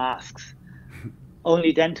first masks,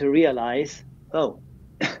 only then to realize, oh,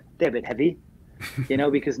 they're a bit heavy,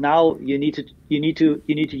 because now you need to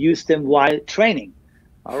use them while training.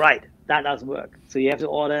 All right, that doesn't work. So you have to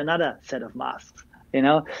order another set of masks.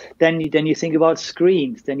 Then you think about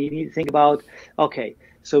screens. Then you need to think about, okay,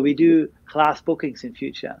 so we do class bookings in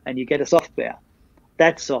future, and you get a software.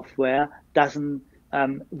 That software doesn't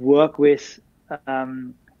work with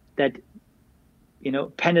that,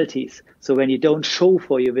 penalties. So when you don't show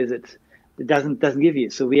for your visits, it doesn't give you.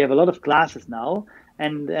 So we have a lot of classes now,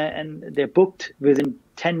 and they're booked within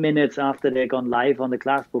 10 minutes after they're gone live on the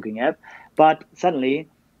class booking app. But suddenly,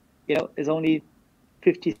 it's only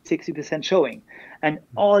 50-60% showing. And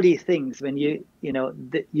all these things, when you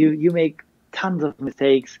make tons of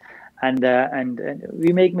mistakes, and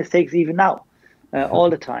we make mistakes even now, all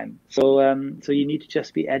the time. So you need to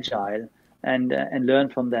just be agile and learn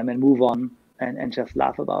from them and move on and just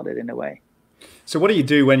laugh about it in a way. So what do you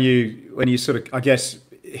do when you sort of, I guess,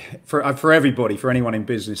 for everybody, for anyone in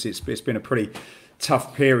business, it's been a pretty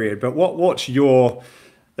tough period. But what's your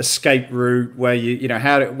escape route where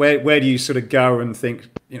where do you sort of go and think,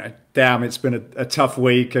 damn, it's been a tough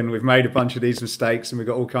week and we've made a bunch of these mistakes and we've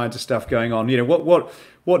got all kinds of stuff going on.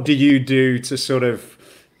 What do you do to sort of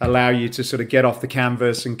allow you to sort of get off the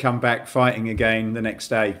canvas and come back fighting again the next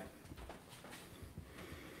day?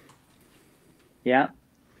 Yeah.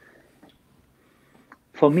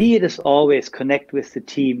 For me, it is always connect with the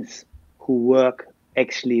teams who work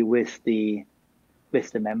actually with the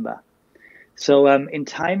member. So in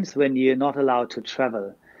times when you're not allowed to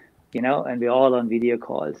travel, and we're all on video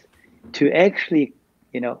calls, to actually,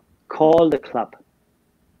 call the club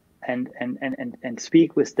and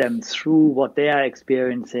speak with them through what they are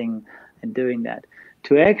experiencing and doing that,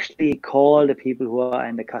 to actually call the people who are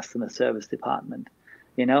in the customer service department,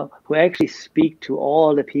 who actually speak to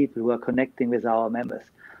all the people who are connecting with our members.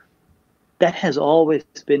 That has always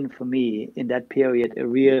been for me in that period a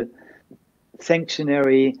real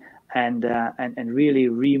sanctuary and really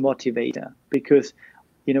remotivator, because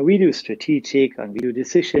we do strategic and we do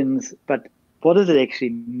decisions, but what does it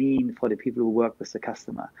actually mean for the people who work with the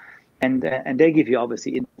customer? And they give you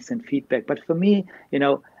obviously instant feedback. But for me,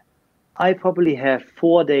 I probably have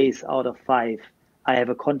 4 days out of 5. I have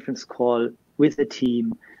a conference call with a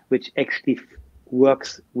team which actually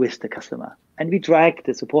works with the customer, and we drag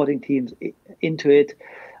the supporting teams into it.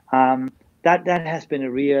 That has been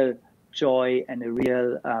a real joy and a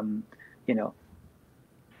real,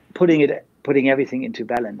 putting everything into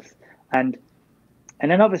balance. And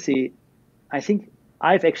then obviously, I think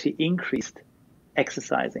I've actually increased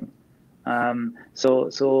exercising.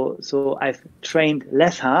 So I've trained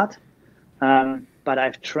less hard, but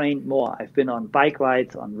I've trained more. I've been on bike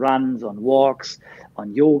rides, on runs, on walks,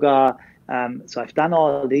 on yoga. So I've done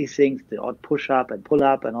all these things, the odd push-up and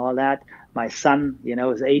pull-up and all that. My son,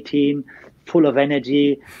 is 18, full of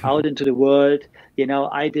energy, out into the world.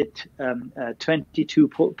 I did 22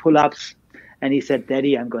 pull-ups, and he said,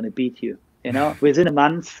 "Daddy, I'm going to beat you." Within a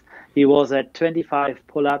month, he was at 25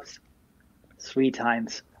 pull-ups 3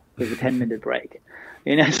 times with a 10-minute break.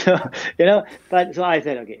 But so I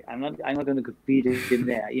said, okay, I'm not going to beat him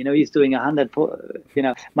there. He's doing 100.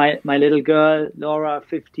 My little girl, Laura,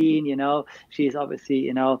 15. She's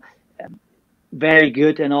obviously very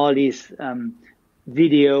good in all these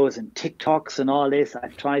videos and TikToks and all this.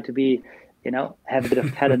 I've tried to be, have a bit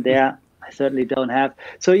of talent there. I certainly don't have.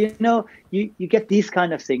 So, you get these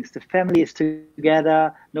kind of things. The family is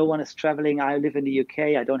together. No one is traveling. I live in the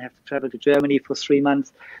UK. I don't have to travel to Germany for 3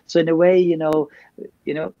 months. So in a way,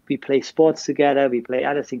 we play sports together. We play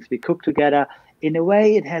other things. We cook together. In a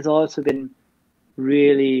way, it has also been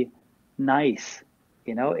really nice,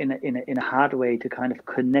 in a hard way, to kind of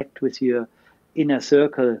connect with your inner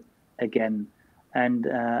circle again, and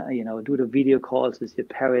do the video calls with your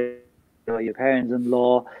parents or your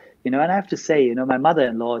parents-in-law. And I have to say, my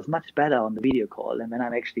mother-in-law is much better on the video call than when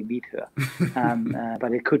I actually meet her.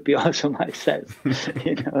 But it could be also myself,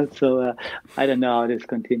 So I don't know how this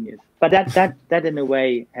continues. But that in a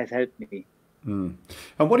way has helped me. And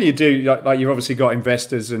what do you do? Like you've obviously got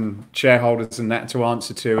investors and shareholders and that to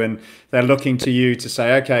answer to, and they're looking to you to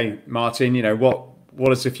say, okay, Martin, what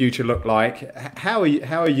does the future look like? How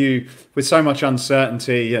are you with so much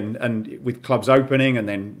uncertainty and with clubs opening and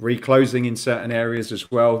then reclosing in certain areas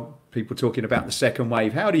as well? People talking about the second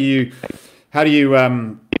wave. How do you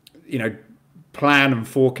plan and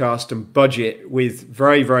forecast and budget with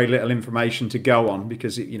very, very little information to go on,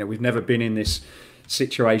 because we've never been in this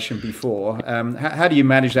situation before. How do you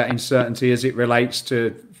manage that uncertainty as it relates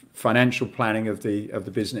to financial planning of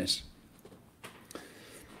the business?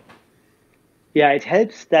 Yeah, it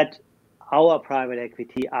helps that our private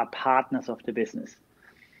equity are partners of the business.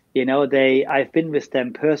 I've been with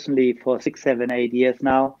them personally for 6, 7, 8 years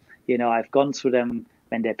now. I've gone through them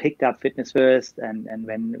when they picked up Fitness First and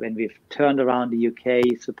when we've turned around the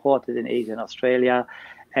UK, supported in Asia and Australia.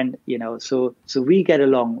 And, so we get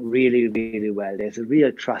along really, really well. There's a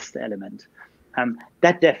real trust element.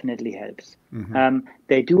 That definitely helps. Mm-hmm.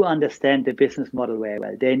 They do understand the business model very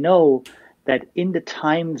well. They know that in the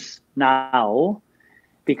times now,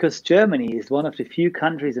 because Germany is one of the few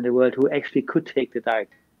countries in the world who actually could take the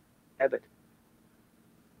direct debit.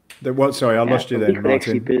 Sorry, I lost you then, Martin. We could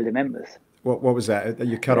actually bill the members. What was that?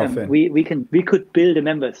 You cut off then? We could bill the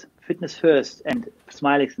members. Fitness First and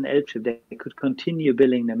Smilex and elbgym, they could continue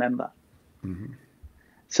billing the member. Mm-hmm.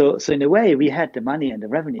 So in a way, we had the money and the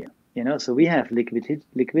revenue. So we have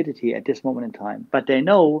liquidity at this moment in time. But they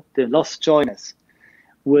know the lost joiners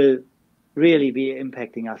will really be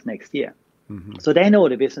impacting us next year. Mm-hmm. So they know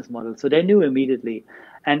the business model. So they knew immediately.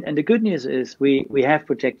 And the good news is we have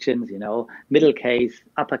projections, middle case,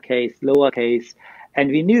 upper case, lower case. And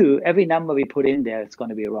we knew every number we put in there, it's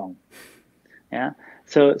going to be wrong. Yeah.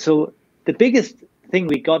 So the biggest thing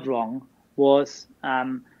we got wrong was,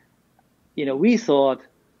 we thought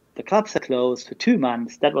the clubs are closed for 2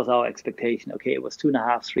 months. That was our expectation. Okay, it was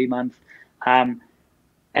 2.5, 3 months. And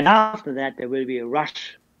after that, there will be a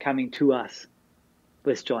rush coming to us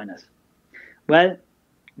with joiners. Well,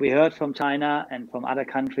 we heard from China and from other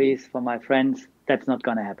countries, from my friends, that's not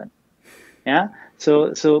going to happen. Yeah.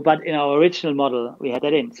 But in our original model, we had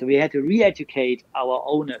that in. So we had to re-educate our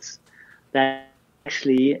owners that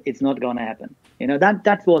actually it's not going to happen.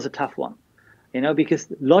 That was a tough one, because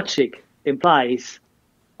logic implies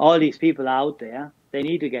all these people out there, they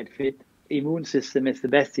need to get fit. Immune system is the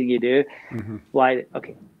best thing you do. Mm-hmm. Why?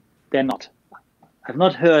 Okay, they're not. I've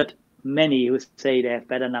not heard many who say they have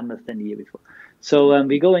better numbers than the year before. So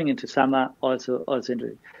we're going into summer also into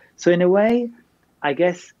it. So in a way, I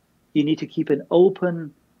guess you need to keep an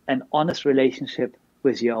open and honest relationship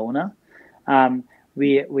with your owner.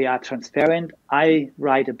 We are transparent. I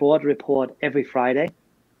write a board report every Friday.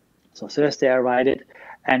 So Thursday I write it,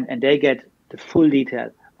 and they get the full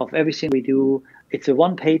detail of everything we do. It's a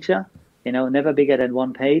one-pager, never bigger than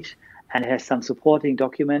 1 page, and it has some supporting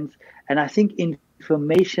documents. And I think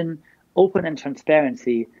information, open and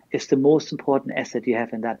transparency is the most important asset you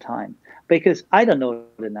have in that time. Because I don't know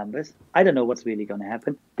the numbers. I don't know what's really going to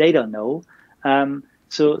happen. They don't know.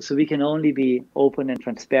 So we can only be open and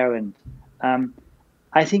transparent.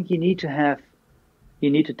 I think you need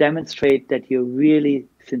to demonstrate that you really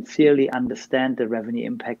sincerely understand the revenue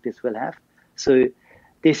impact this will have. So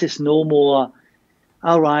this is no more,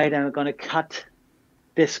 all right, I'm going to cut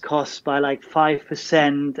this cost by like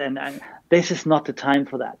 5%. And this is not the time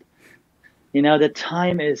for that. The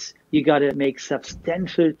time is you got to make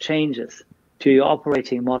substantial changes to your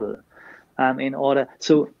operating model in order.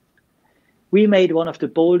 So we made one of the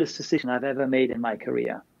boldest decisions I've ever made in my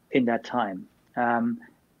career in that time. And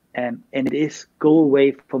it is go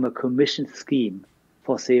away from a commission scheme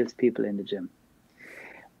for salespeople in the gym.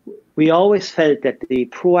 We always felt that the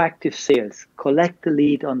proactive sales, collect the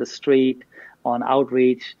lead on the street, on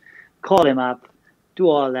outreach, call him up, do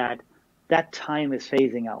all that time is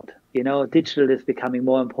phasing out. Digital is becoming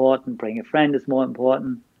more important, bring a friend is more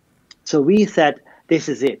important. So we said, this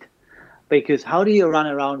is it. Because how do you run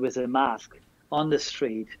around with a mask on the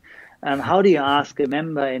street? How do you ask a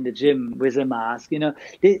member in the gym with a mask?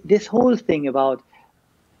 This whole thing about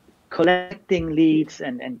collecting leads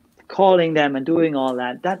and calling them and doing all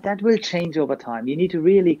that will change over time. You need to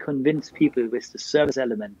really convince people with the service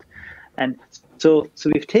element. And so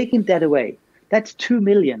we've taken that away. That's 2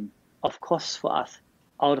 million of costs for us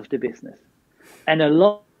out of the business. And a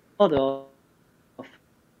lot of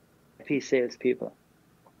salespeople.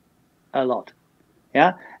 A lot.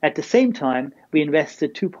 Yeah. At the same time, we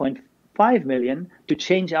invested 2.5 5 million to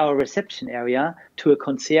change our reception area to a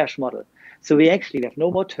concierge model. So we actually have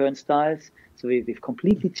no more turnstiles. So we've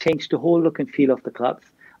completely changed the whole look and feel of the clubs,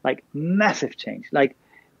 like massive change. Like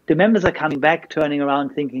the members are coming back, turning around,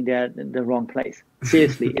 thinking they're in the wrong place.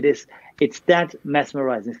 Seriously, it's that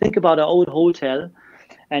mesmerizing. Think about an old hotel,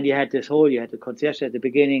 and you had the concierge at the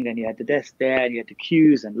beginning, and you had the desk there, and you had the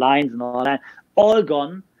queues and lines and all that, all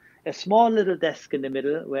gone. A small little desk in the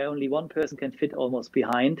middle where only one person can fit almost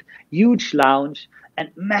behind, huge lounge,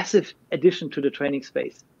 and massive addition to the training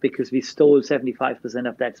space, because we stole 75%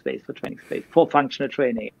 of that space for training space, for functional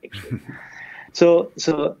training, actually. So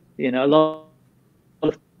a lot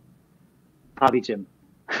of hobby gym,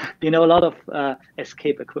 a lot of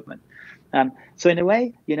escape equipment. So in a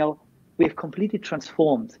way, we've completely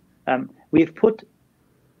transformed. We've put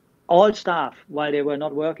all staff, while they were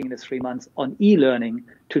not working the 3 months, on e-learning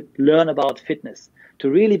to learn about fitness, to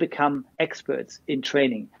really become experts in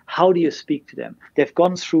training. How do you speak to them? They've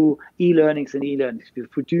gone through e-learnings and e-learnings. We've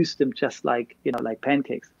produced them just like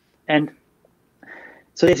pancakes. And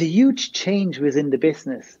so there's a huge change within the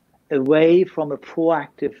business, away from a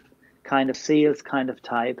proactive kind of sales kind of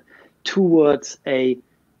type towards a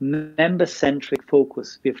member-centric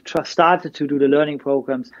focus. We've started to do the learning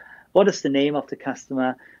programs. What is the name of the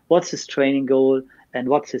customer? What's his training goal? And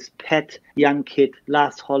what's his pet, young kid,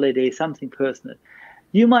 last holiday, something personal?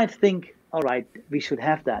 You might think, all right, we should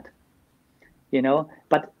have that,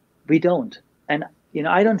 but we don't. And,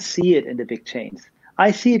 I don't see it in the big chains.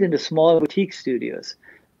 I see it in the small boutique studios,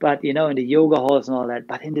 but, in the yoga halls and all that.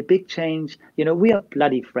 But in the big chains, we are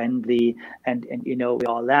bloody friendly and we're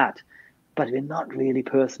all that, but we're not really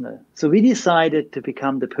personal. So we decided to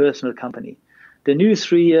become the personal company. The new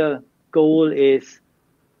 3-year goal is,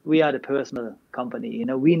 we are the personal company.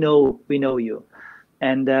 We know you,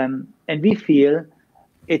 and we feel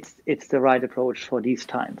it's the right approach for these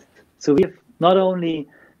times. So we have not only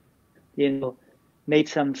made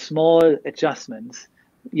some small adjustments.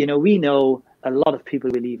 We know a lot of people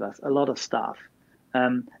will leave us, a lot of staff,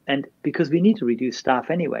 and because we need to reduce staff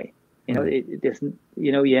anyway.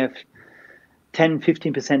 You have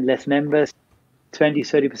 10-15% less members,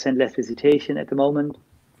 20-30% less visitation at the moment.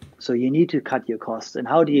 So you need to cut your costs. And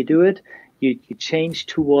how do you do it? You change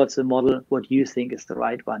towards a model what you think is the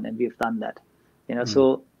right one, and we've done that.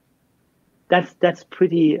 So that's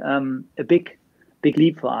pretty a big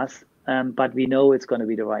leap for us, but we know it's going to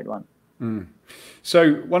be the right one.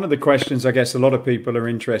 So one of the questions I guess a lot of people are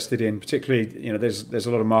interested in, particularly there's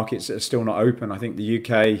a lot of markets that are still not open. I think the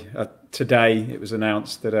UK today it was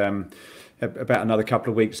announced that about another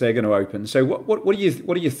couple of weeks they're going to open. So what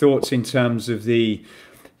are your thoughts in terms of the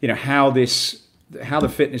how the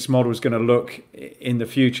fitness model is going to look in the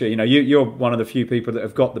future? You're one of the few people that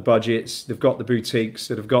have got the budgets, they've got the boutiques,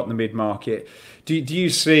 that have got the mid-market. Do you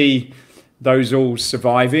see those all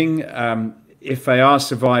surviving? If they are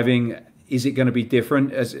surviving, is it going to be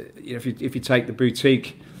different? As if you take the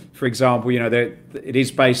boutique, for example, it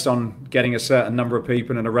is based on getting a certain number of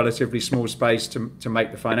people in a relatively small space to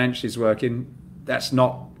make the financials work. That's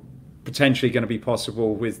not potentially going to be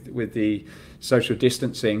possible with the social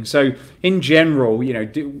distancing. So in general,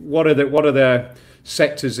 what are the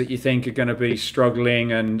sectors that you think are going to be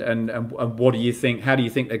struggling, and what do you think? How do you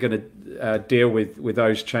think they're going to deal with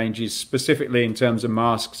those changes, specifically in terms of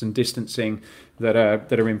masks and distancing that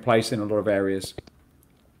are in place in a lot of areas?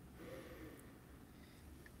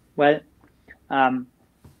 Well,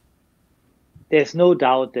 there's no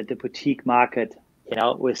doubt that the boutique market,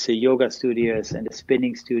 with the yoga studios and the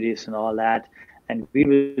spinning studios and all that, and we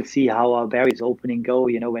will see how our Barry's opening go.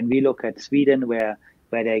 When we look at Sweden, where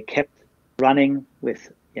they kept running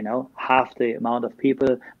with half the amount of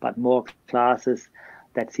people, but more classes,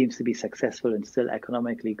 that seems to be successful and still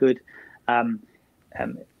economically good.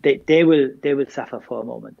 They will suffer for a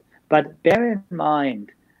moment, but bear in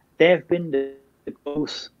mind they've been the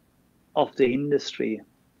growth of the industry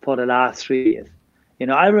for the last 3 years.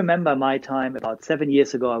 I remember my time about 7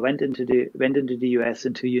 years ago. I went into the US,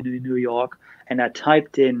 into New York, and I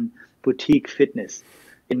typed in boutique fitness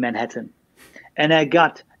in Manhattan, and I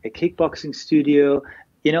got a kickboxing studio.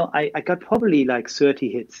 I got probably like 30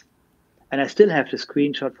 hits, and I still have the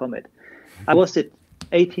screenshot from it. I was it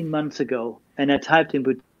 18 months ago, and I typed in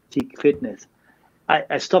boutique fitness.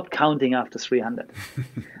 I stopped counting after 300.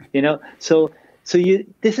 So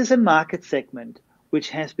this is a market segment which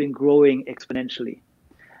has been growing exponentially.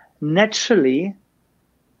 Naturally,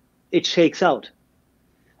 it shakes out.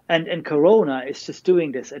 And Corona is just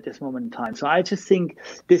doing this at this moment in time. So I just think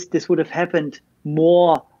this would have happened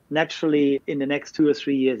more naturally in the next 2 or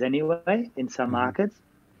 3 years anyway in some markets,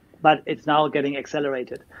 but it's now getting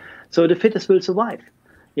accelerated. So the fittest will survive.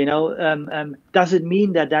 Does it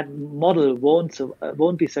mean that that model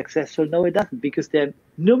won't be successful? No, it doesn't, because there are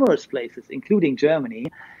numerous places, including Germany,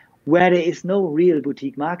 where there is no real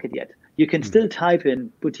boutique market yet. You can still type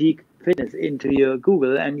in boutique fitness into your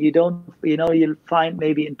Google, and you'll find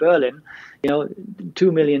maybe in Berlin,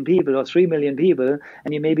 2 million people or 3 million people,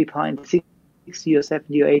 and you maybe find 60 or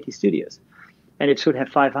 70 or 80 studios, and it should have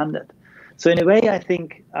 500. So in a way, I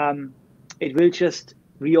think it will just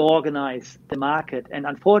reorganize the market. And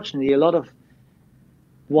unfortunately, a lot of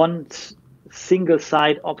one single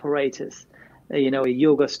site operators, a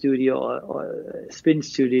yoga studio or a spin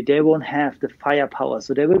studio, they won't have the firepower.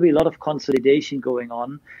 So there will be a lot of consolidation going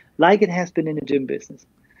on, like it has been in the gym business.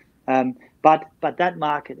 But that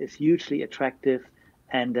market is hugely attractive,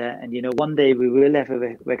 and one day we will have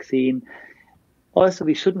a vaccine. Also,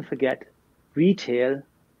 we shouldn't forget retail.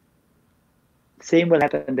 Same will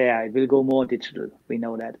happen there. It will go more digital. We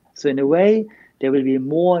know that. So in a way, there will be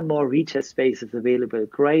more and more retail spaces available.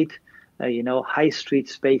 Great, high street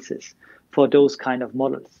spaces for those kind of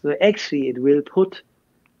models. So actually, it will put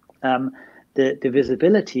the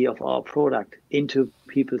visibility of our product into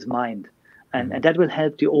people's mind. And that will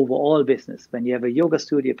help the overall business. When you have a yoga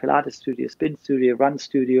studio, Pilates studio, spin studio, run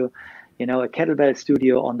studio, a kettlebell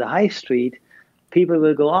studio on the high street, people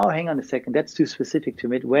will go, oh, hang on a second, that's too specific to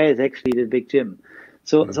me. Where is actually the big gym?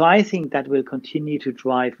 So I think that will continue to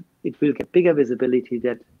drive. It will get bigger visibility,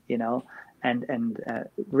 and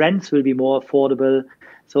rents will be more affordable.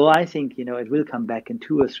 So I think, it will come back in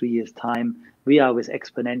 2 or 3 years' time. We are with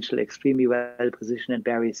Exponential extremely well positioned in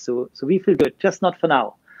Barry. So we feel good, just not for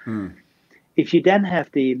now. If you then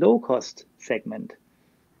have the low cost segment,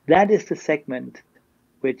 that is the segment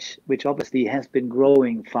which obviously has been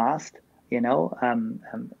growing fast.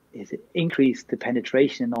 Is increased the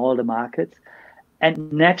penetration in all the markets.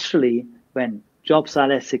 And naturally, when jobs are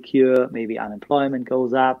less secure, maybe unemployment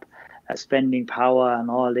goes up, spending power and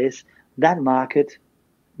all this, that market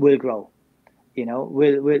will grow.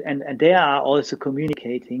 And they are also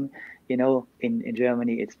communicating, in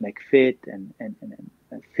Germany, it's McFit and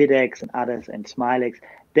FitX and others and SmileX.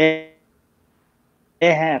 They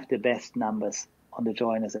have the best numbers on the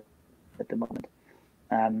joiners at the moment.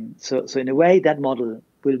 So in a way, that model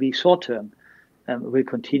will be short term, will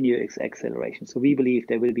continue its acceleration. So we believe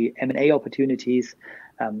there will be M&A opportunities.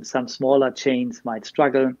 Some smaller chains might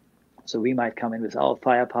struggle, so we might come in with our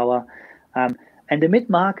firepower. And the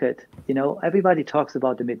mid-market, everybody talks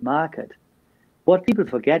about the mid-market. What people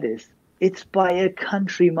forget is it's by a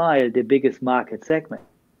country mile the biggest market segment.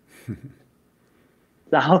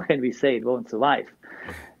 So how can we say it won't survive?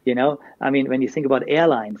 When you think about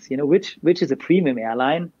airlines, which is a premium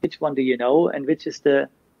airline, which one do you know, and which is the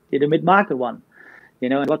mid-market one,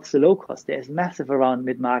 and what's the low cost? There's massive around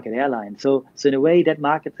mid-market airlines. So in a way, that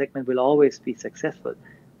market segment will always be successful.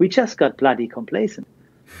 We just got bloody complacent.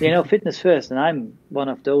 Fitness first, and I'm one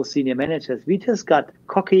of those senior managers. We just got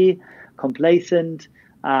cocky, complacent,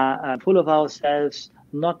 full of ourselves,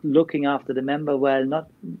 not looking after the member well, not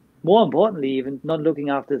more importantly, even not looking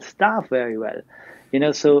after the staff very well.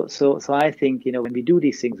 So I think, when we do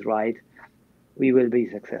these things right, we will be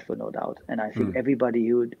successful, no doubt. And I think everybody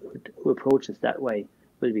who approaches that way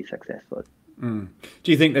will be successful. Do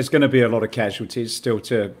you think there's going to be a lot of casualties still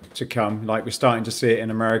to come? Like we're starting to see it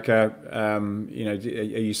in America. Are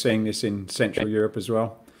you seeing this in Central Europe as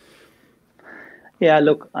well? Yeah,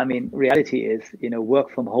 look, reality is,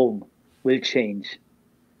 work from home will change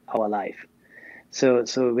our life. So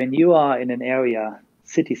when you are in an area,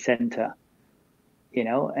 city center,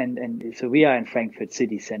 and so we are in Frankfurt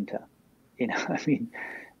city center, 90%,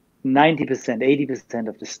 80%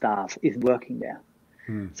 of the staff is working there.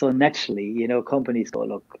 So naturally, companies go,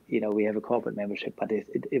 look, we have a corporate membership, but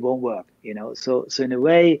it won't work, So in a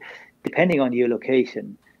way, depending on your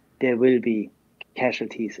location, there will be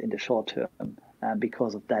casualties in the short term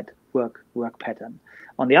because of that work pattern.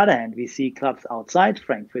 On the other hand, we see clubs outside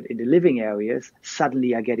Frankfurt in the living areas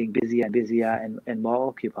suddenly are getting busier and busier and more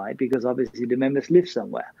occupied because obviously the members live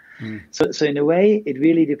somewhere. So in a way, it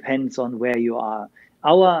really depends on where you are.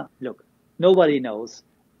 Look, nobody knows.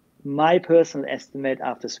 My personal estimate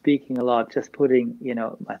after speaking a lot, just putting,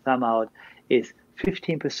 my thumb out, is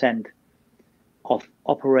 15% of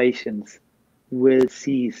operations will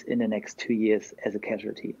cease in the next 2 years as a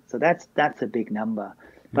casualty. So that's a big number.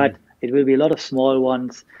 But it will be a lot of small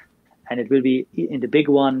ones, and it will be in the big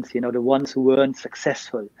ones, the ones who weren't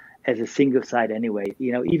successful as a single site anyway.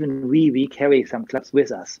 Even we carry some clubs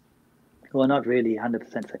with us who are not really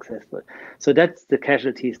 100% successful. So that's the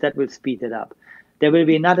casualties that will speed it up. There will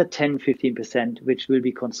be another 10, 15% which will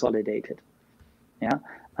be consolidated. Yeah.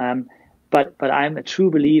 But I'm a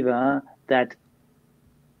true believer that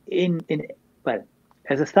well,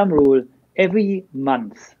 as a thumb rule, every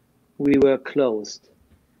month we were closed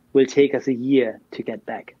will take us a year to get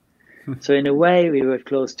back. So in a way, we were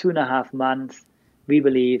closed 2.5 months. We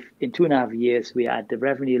believe in 2.5 years, we are at the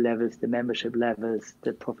revenue levels, the membership levels,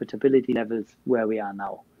 the profitability levels where we are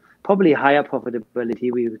now. Probably higher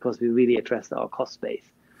profitability because we really addressed our cost base,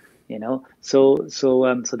 So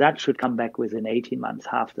that should come back within 18 months,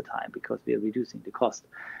 half the time, because we are reducing the cost.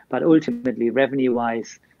 But ultimately,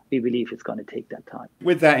 revenue-wise, we believe it's going to take that time.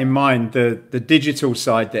 With that in mind, the digital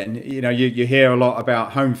side, then, you hear a lot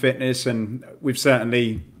about home fitness, and we've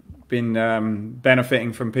certainly been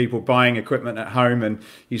benefiting from people buying equipment at home, and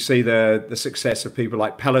you see the success of people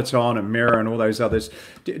like Peloton and Mirror and all those others.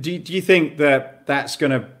 Do you think that that's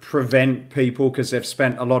going to prevent people, because they've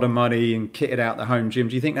spent a lot of money and kitted out the home gym,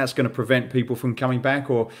 do you think that's going to prevent people from coming back?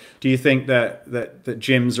 Or do you think that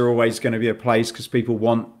gyms are always going to be a place because people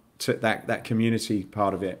want that community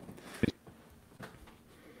part of it?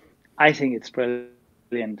 I think it's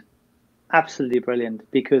brilliant, absolutely brilliant,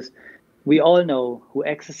 because we all know who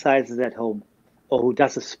exercises at home or who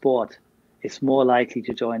does a sport is more likely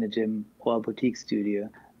to join a gym or a boutique studio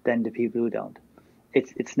than the people who don't.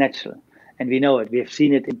 It's natural. And we know it. We have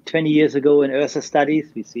seen it 20 years ago in Ursa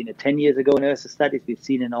studies. We've seen it 10 years ago in Ursa studies. We've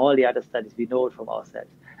seen it in all the other studies. We know it from our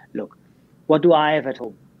studies. Look, what do I have at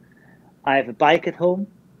home? I have a bike at home,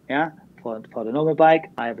 for the normal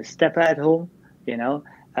bike. I have a stepper at home,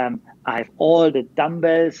 I have all the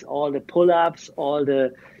dumbbells, all the pull-ups, all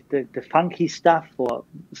the funky stuff for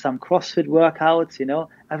some CrossFit workouts,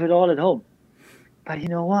 I have it all at home. But you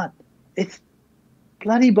know what? It's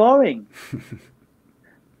bloody boring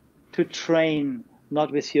to train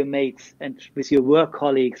not with your mates and with your work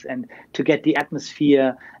colleagues, and to get the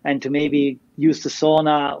atmosphere, and to maybe use the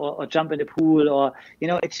sauna or jump in the pool, or,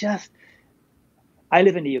 it's just, I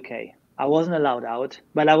live in the UK. I wasn't allowed out.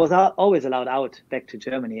 Well, I was always allowed out back to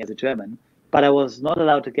Germany as a German, but I was not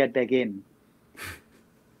allowed to get back in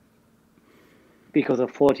because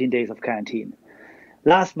of 14 days of quarantine.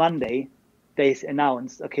 Last Monday, they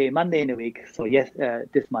announced, okay, Monday in a week, so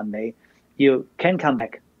this Monday, you can come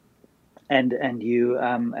back, and you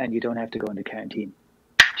don't have to go into quarantine.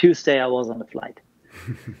 Tuesday, I was on a flight.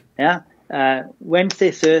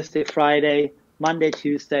 Wednesday, Thursday, Friday, Monday,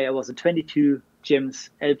 Tuesday, I was in 22 gyms,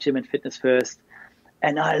 LifeGym and Fitness First,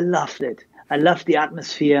 and I loved it. I loved the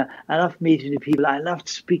atmosphere. I loved meeting the people. I loved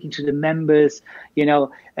speaking to the members, and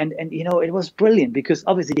it was brilliant, because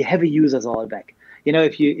obviously the heavy users are all back.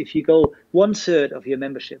 If you go, 1/3 of your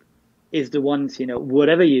membership is the ones,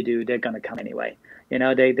 whatever you do, they're going to come anyway.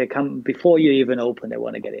 They come before you even open, they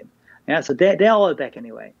want to get in. So they're all back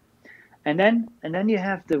anyway. And then you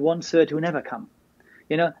have the 1/3 who never come.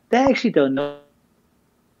 They actually don't know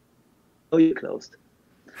you're closed.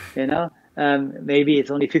 Maybe it's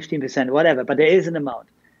only 15%, whatever, but there is an amount.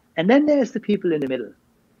 And then there's the people in the middle,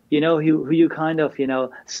 who you kind of,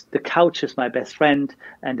 the couch is my best friend,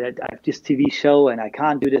 and I have this TV show and I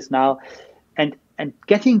can't do this now. And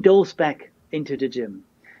getting those back into the gym.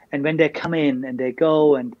 And when they come in and they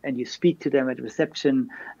go and you speak to them at reception,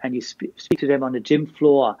 and you speak to them on the gym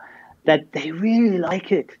floor, that they really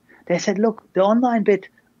like it. They said, look, the online bit,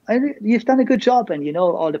 you've done a good job, and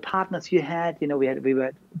all the partners you had, we were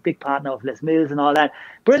a big partner of Les Mills and all that,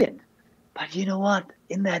 brilliant. But you know what?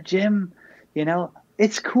 In that gym,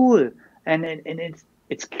 it's cool, and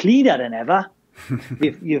it's cleaner than ever.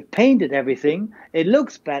 You've painted everything. It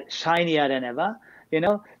looks shinier than ever.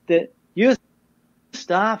 Your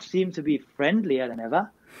staff seem to be friendlier than ever.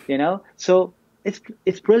 So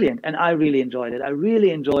it's brilliant, and I really enjoyed it. I really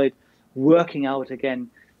enjoyed working out again.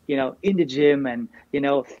 In the gym, and,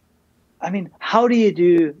 how do you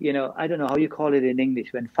do, I don't know how you call it in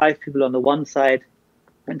English, when 5 people on the one side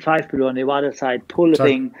and 5 people on the other side pull a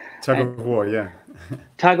thing. Tug of war, yeah.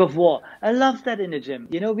 Tug of war. I love that in the gym.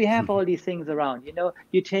 We have all these things around,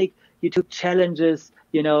 you took challenges,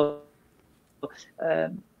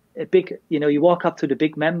 a big, you walk up to the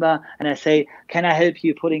big member and I say, can I help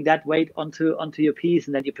you putting that weight onto your piece?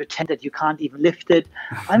 And then you pretend that you can't even lift it.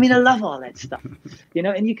 I love all that stuff,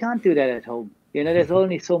 and you can't do that at home. There's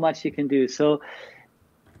only so much you can do. So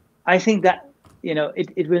I think that,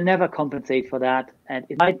 it will never compensate for that. And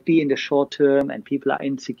it might be in the short term and people are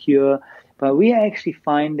insecure, but we are actually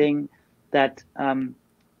finding that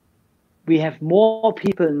we have more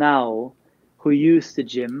people now who use the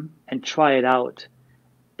gym and try it out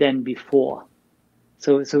than before.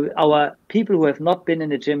 So our people who have not been in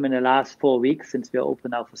the gym in the last 4 weeks, since we are open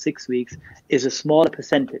now for 6 weeks, is a smaller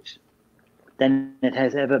percentage than it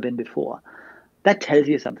has ever been before. That tells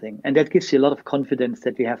you something, and that gives you a lot of confidence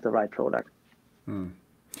that we have the right product.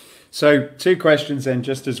 So 2 questions then,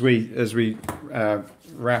 just as we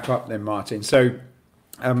wrap up then, Martin. So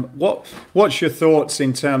what's your thoughts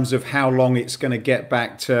in terms of how long it's going to get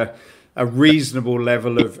back to a reasonable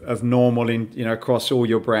level of normal in, you know, across all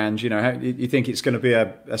your brands? You know, how, you think it's going to be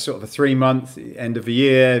a sort of a 3-month end of the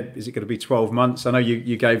year? Is it going to be 12 months? I know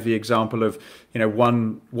you gave the example of, you know,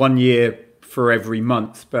 one year for every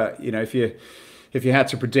month, but you know, if you had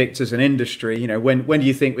to predict as an industry, you know, when do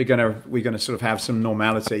you think we're going to sort of have some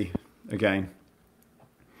normality again?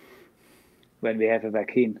 When we have a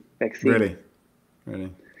vaccine. Really.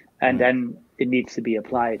 And then it needs to be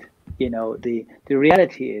applied. You know, the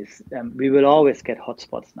reality is we will always get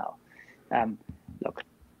hotspots now. Look,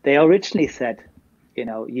 they originally said, you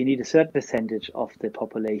know, you need a certain percentage of the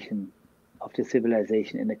population of the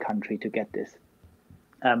civilization in the country to get this.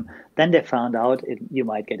 Then they found out you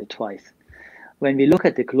might get it twice. When we look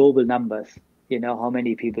at the global numbers, you know, how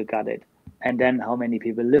many people got it, and then how many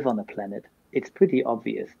people live on the planet, it's pretty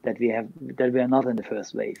obvious that we are not in the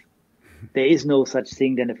first wave. There is no such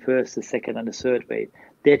thing than the first, the second, and the third wave.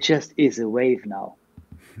 There just is a wave now.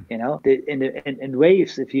 You know, in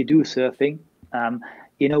waves, if you do surfing,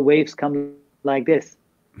 you know, waves come like this.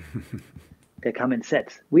 They come in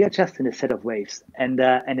sets. We are just in a set of waves, and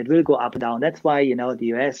it will go up and down. That's why, you know,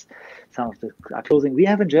 the US, some of the are closing. We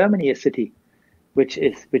have in Germany a city which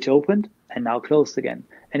opened and now closed again,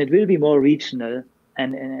 and it will be more regional,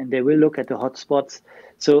 and they will look at the hotspots.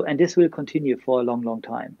 So, and this will continue for a long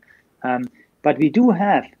time. But we do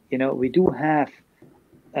have in elbgym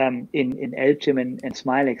and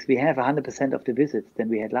Smilex, we have 100% of the visits than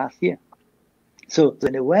we had last year. So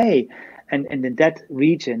in a way, and in that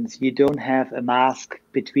regions, you don't have a mask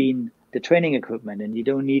between the training equipment, and you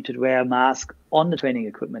don't need to wear a mask on the training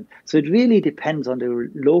equipment. So it really depends on the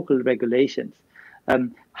local regulations,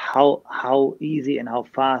 how easy and how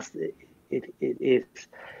fast it is.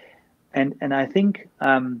 And I think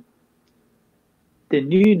the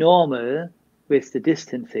new normal with the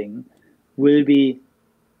distancing will be,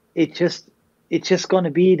 it's just going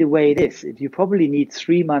to be the way it is. You probably need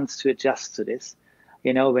 3 months to adjust to this.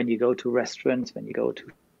 You know, when you go to restaurants, when you go to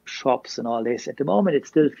shops and all this, at the moment, it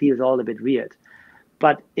still feels all a bit weird.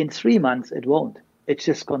 But in 3 months, it won't. It's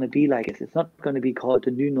just going to be like it. It's not going to be called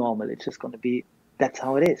the new normal. It's just going to be, that's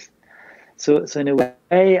how it is. So in a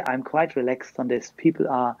way, I'm quite relaxed on this. People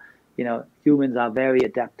are, you know, humans are very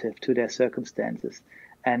adaptive to their circumstances.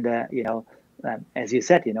 And, you know, as you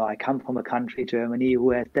said, you know, I come from a country, Germany, who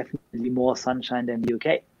has definitely more sunshine than the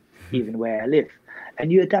UK, even where I live.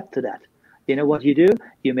 And you adapt to that. You know what you do?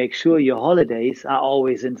 You make sure your holidays are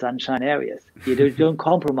always in sunshine areas. You don't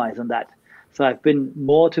compromise on that. So I've been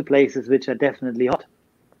more to places which are definitely hot.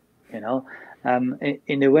 You know,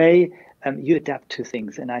 in a way, you adapt to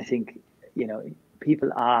things. And I think, you know, people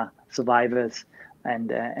are survivors,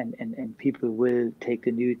 and people will take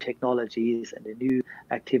the new technologies and the new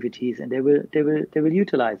activities, and they will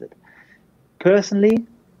utilize it. Personally,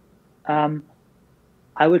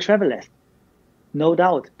 I will travel less, no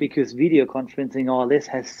doubt, because video conferencing, all this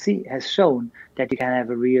has shown that you can have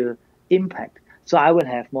a real impact. So I will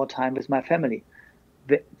have more time with my family.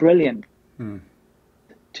 Brilliant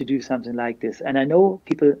to do something like this, and I know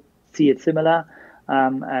people see it similar.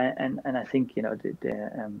 And I think, you know,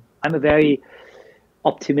 I'm a very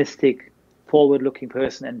optimistic, forward-looking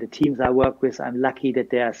person, and the teams I work with, I'm lucky that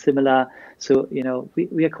they are similar. So, you know,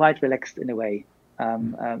 we are quite relaxed in a way.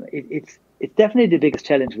 It's definitely the biggest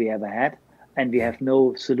challenge we ever had, and we have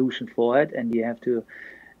no solution for it. And you have to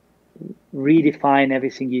redefine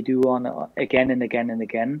everything you do on again and again and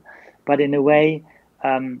again. But in a way,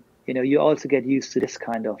 you know, you also get used to this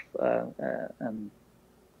kind of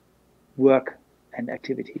work and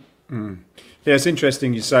activity. Yeah, it's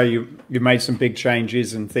interesting you say you made some big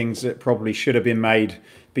changes and things that probably should have been made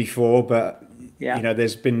before, but you know,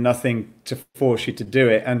 there's been nothing to force you to do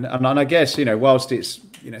it. And I guess, you know, whilst it's,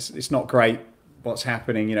 you know, it's not great what's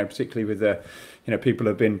happening, you know, particularly with the, you know, people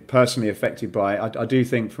have been personally affected by it. I do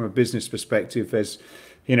think from a business perspective, there's,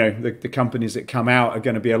 you know, the companies that come out are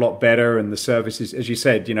going to be a lot better, and the services, as you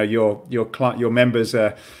said, you know, your members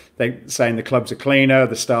are, they saying the clubs are cleaner,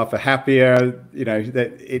 the staff are happier, you know,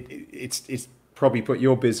 that it's probably put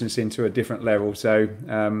your business into a different level. So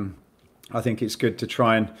I think it's good to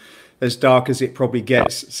try and, as dark as it probably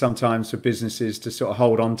gets sometimes for businesses, to sort of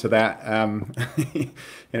hold on to that, you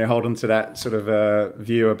know, hold on to that sort of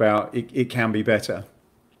view about it can be better.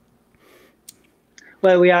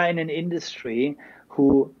 Well, we are in an industry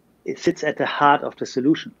who sits at the heart of the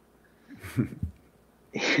solution.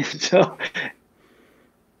 So,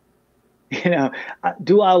 you know,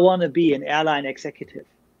 do I want to be an airline executive?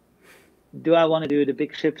 Do I want to do the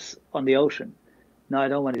big ships on the ocean? No, I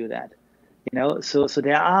don't want to do that. So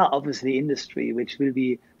there are obviously industry which will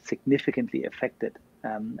be significantly affected,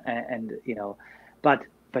 and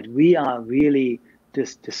but we are really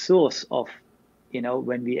just the source of,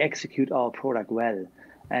 when we execute our product well,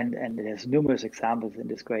 and there's numerous examples in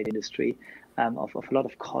this great industry, of a lot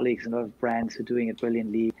of colleagues and a lot of brands who are doing it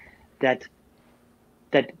brilliantly, that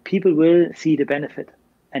people will see the benefit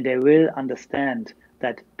and they will understand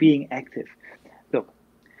that being active. Look,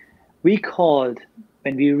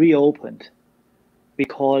 when we reopened, we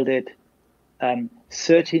called it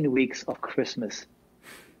 13 weeks of Christmas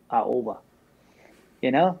are over.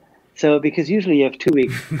 So because usually you have 2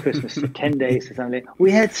 weeks of Christmas, 10 days or something.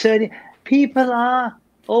 We had 30. People are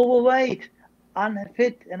overweight,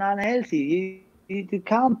 unfit, and unhealthy. You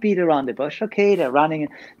can't beat around the bush. Okay, they're running.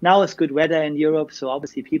 Now it's good weather in Europe, so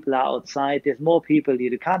obviously people are outside. There's more people.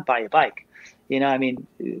 You can't buy a bike.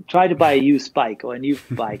 Try to buy a used bike or a new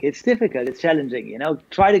bike. It's difficult. It's challenging.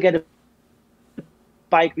 Try to get a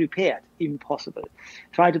bike repaired. Impossible.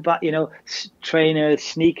 Try to buy, trainers,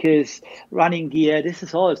 sneakers, running gear. This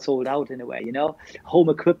is all sold out in a way. Home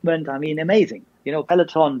equipment. Amazing.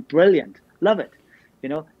 Peloton, brilliant. Love it.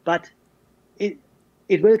 But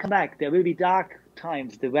it will come back. There will be dark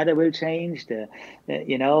times. The weather will change.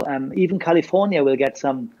 Even California will get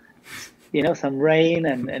some rain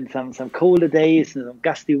and some colder days and some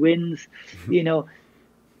gusty winds.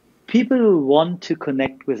 People want to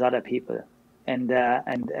connect with other people, and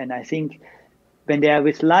I think when they are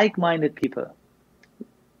with like-minded people,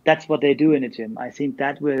 that's what they do in a gym. I think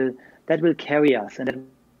that will carry us, and that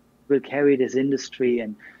will carry this industry,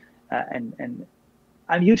 and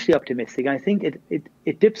I'm hugely optimistic. I think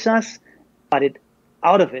it dips us, but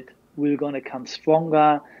out of it we're going to come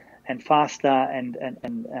stronger and faster and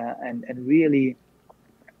really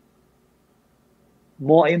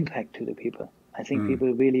more impact to the people. I think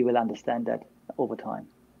people really will understand that over time.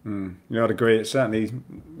 Yeah, I'd agree. It's certainly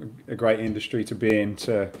a great industry to be in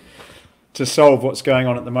to solve what's going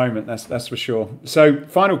on at the moment. That's for sure. So,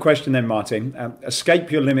 final question then, Martin.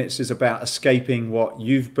 Escape Your Limits is about escaping what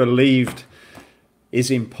you've believed is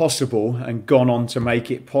impossible and gone on to make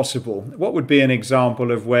it possible. What would be an example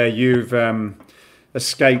of where you've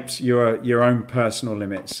escaped your own personal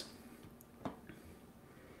limits?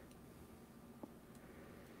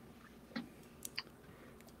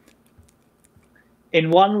 In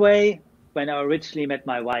one way, when I originally met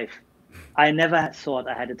my wife, I never thought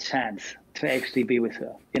I had a chance to actually be with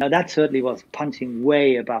her. That certainly was punching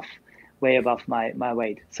way above my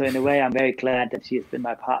weight. So in a way, I'm very glad that she has been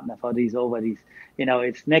my partner for these.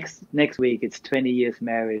 It's next week, it's 20 years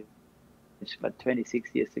married, but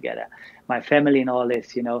 26 years together. My family and all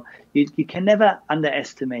this, you can never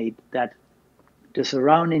underestimate that the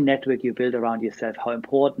surrounding network you build around yourself, how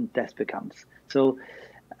important that becomes. So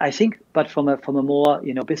I think, but from a more,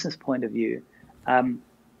 business point of view,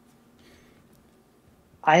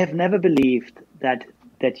 I have never believed that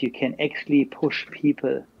you can actually push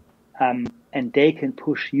people, and they can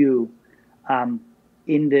push you,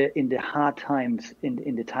 in the hard times,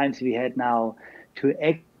 in the times we had now, to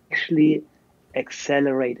actually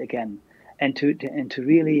accelerate again, and to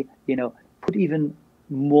really, put even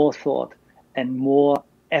more thought and more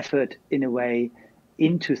effort in a way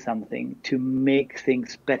into something to make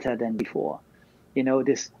things better than before.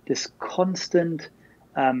 This constant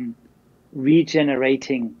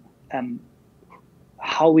regenerating,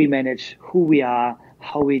 how we manage, who we are,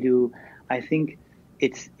 how we do. I think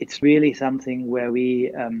it's really something where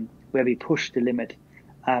we push the limit.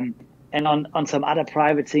 And on some other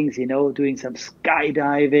private things, doing some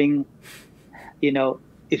skydiving,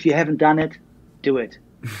 if you haven't done it, do it.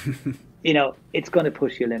 It's going to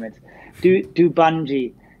push your limits. Do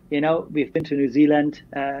bungee. We've been to New Zealand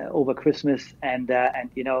over Christmas, and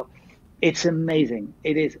it's amazing.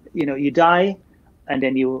 It is. You die, and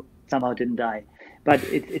then you somehow didn't die. But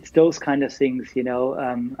it's those kind of things,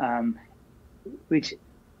 which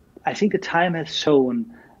I think the time has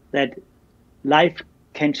shown that life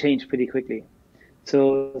can change pretty quickly.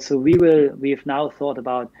 So we have now thought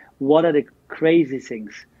about what are the crazy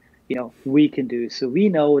things, we can do. So we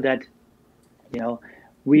know that,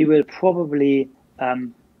 we will probably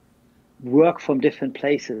work from different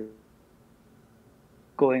places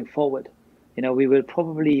going forward. We will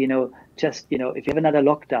probably, just, if you have another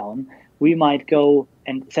lockdown, we might go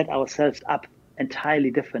and set ourselves up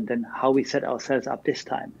entirely different than how we set ourselves up this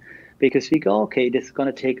time, because we go, okay, this is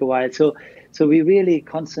going to take a while. So we're really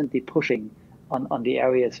constantly pushing on the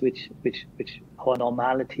areas which our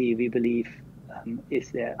normality, we believe,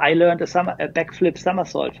 is there. I learned a backflip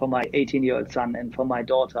somersault for my 18-year-old son and for my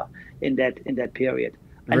daughter in that period.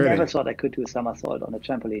 I Really? never thought I could do a somersault on a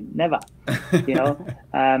trampoline. Never. You know,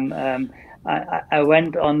 I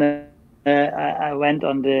went on the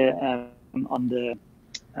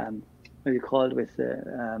what do you call it, with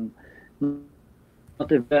the not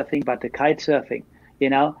the surfing but the kite surfing. You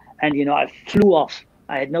know, and I flew off.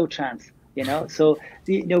 I had no chance. You know, so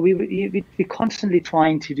we constantly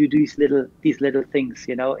trying to do these little things,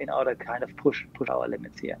 in order to kind of push our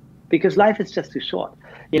limits here, because life is just too short.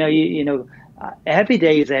 A happy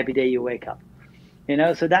day is a happy day you wake up.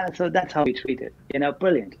 So that's how we treat it.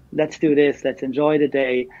 Brilliant. Let's do this. Let's enjoy the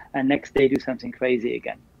day, and next day do something crazy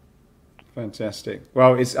again. Fantastic.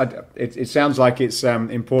 Well, it sounds like it's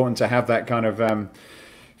important to have that kind of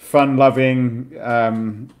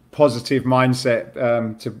fun-loving, positive mindset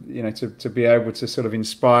to be able to sort of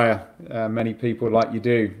inspire many people like you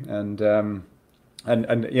do, and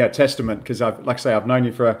yeah, testament, because I've known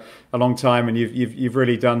you for a long time, and you've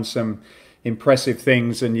really done some impressive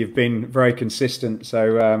things, and you've been very consistent.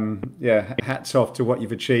 So yeah, hats off to what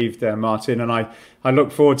you've achieved, Martin, and I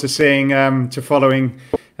look forward to following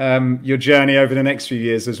your journey over the next few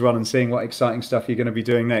years as well, and seeing what exciting stuff you're going to be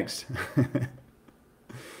doing next.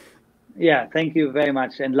 Yeah, thank you very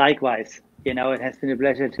much. And likewise, it has been a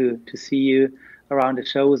pleasure to see you around the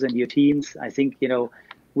shows and your teams. I think,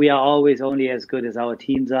 we are always only as good as our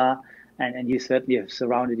teams are. And you certainly have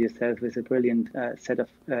surrounded yourself with a brilliant set of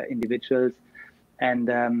individuals. And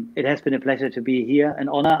it has been a pleasure to be here, an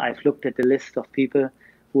honor. I've looked at the list of people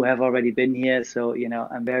who have already been here. So,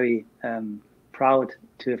 I'm very proud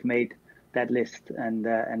to have made that list. And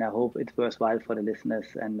I hope it's worthwhile for the listeners.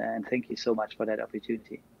 And thank you so much for that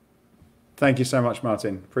opportunity. Thank you so much,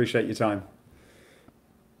 Martin. Appreciate your time.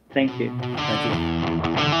 Thank you. Thank you.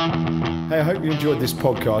 Hey, I hope you enjoyed this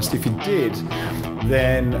podcast. If you did,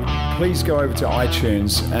 then please go over to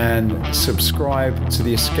iTunes and subscribe to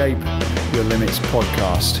the Escape Your Limits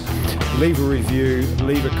podcast. Leave a review,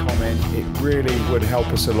 leave a comment. It really would help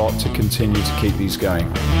us a lot to continue to keep these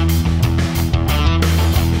going.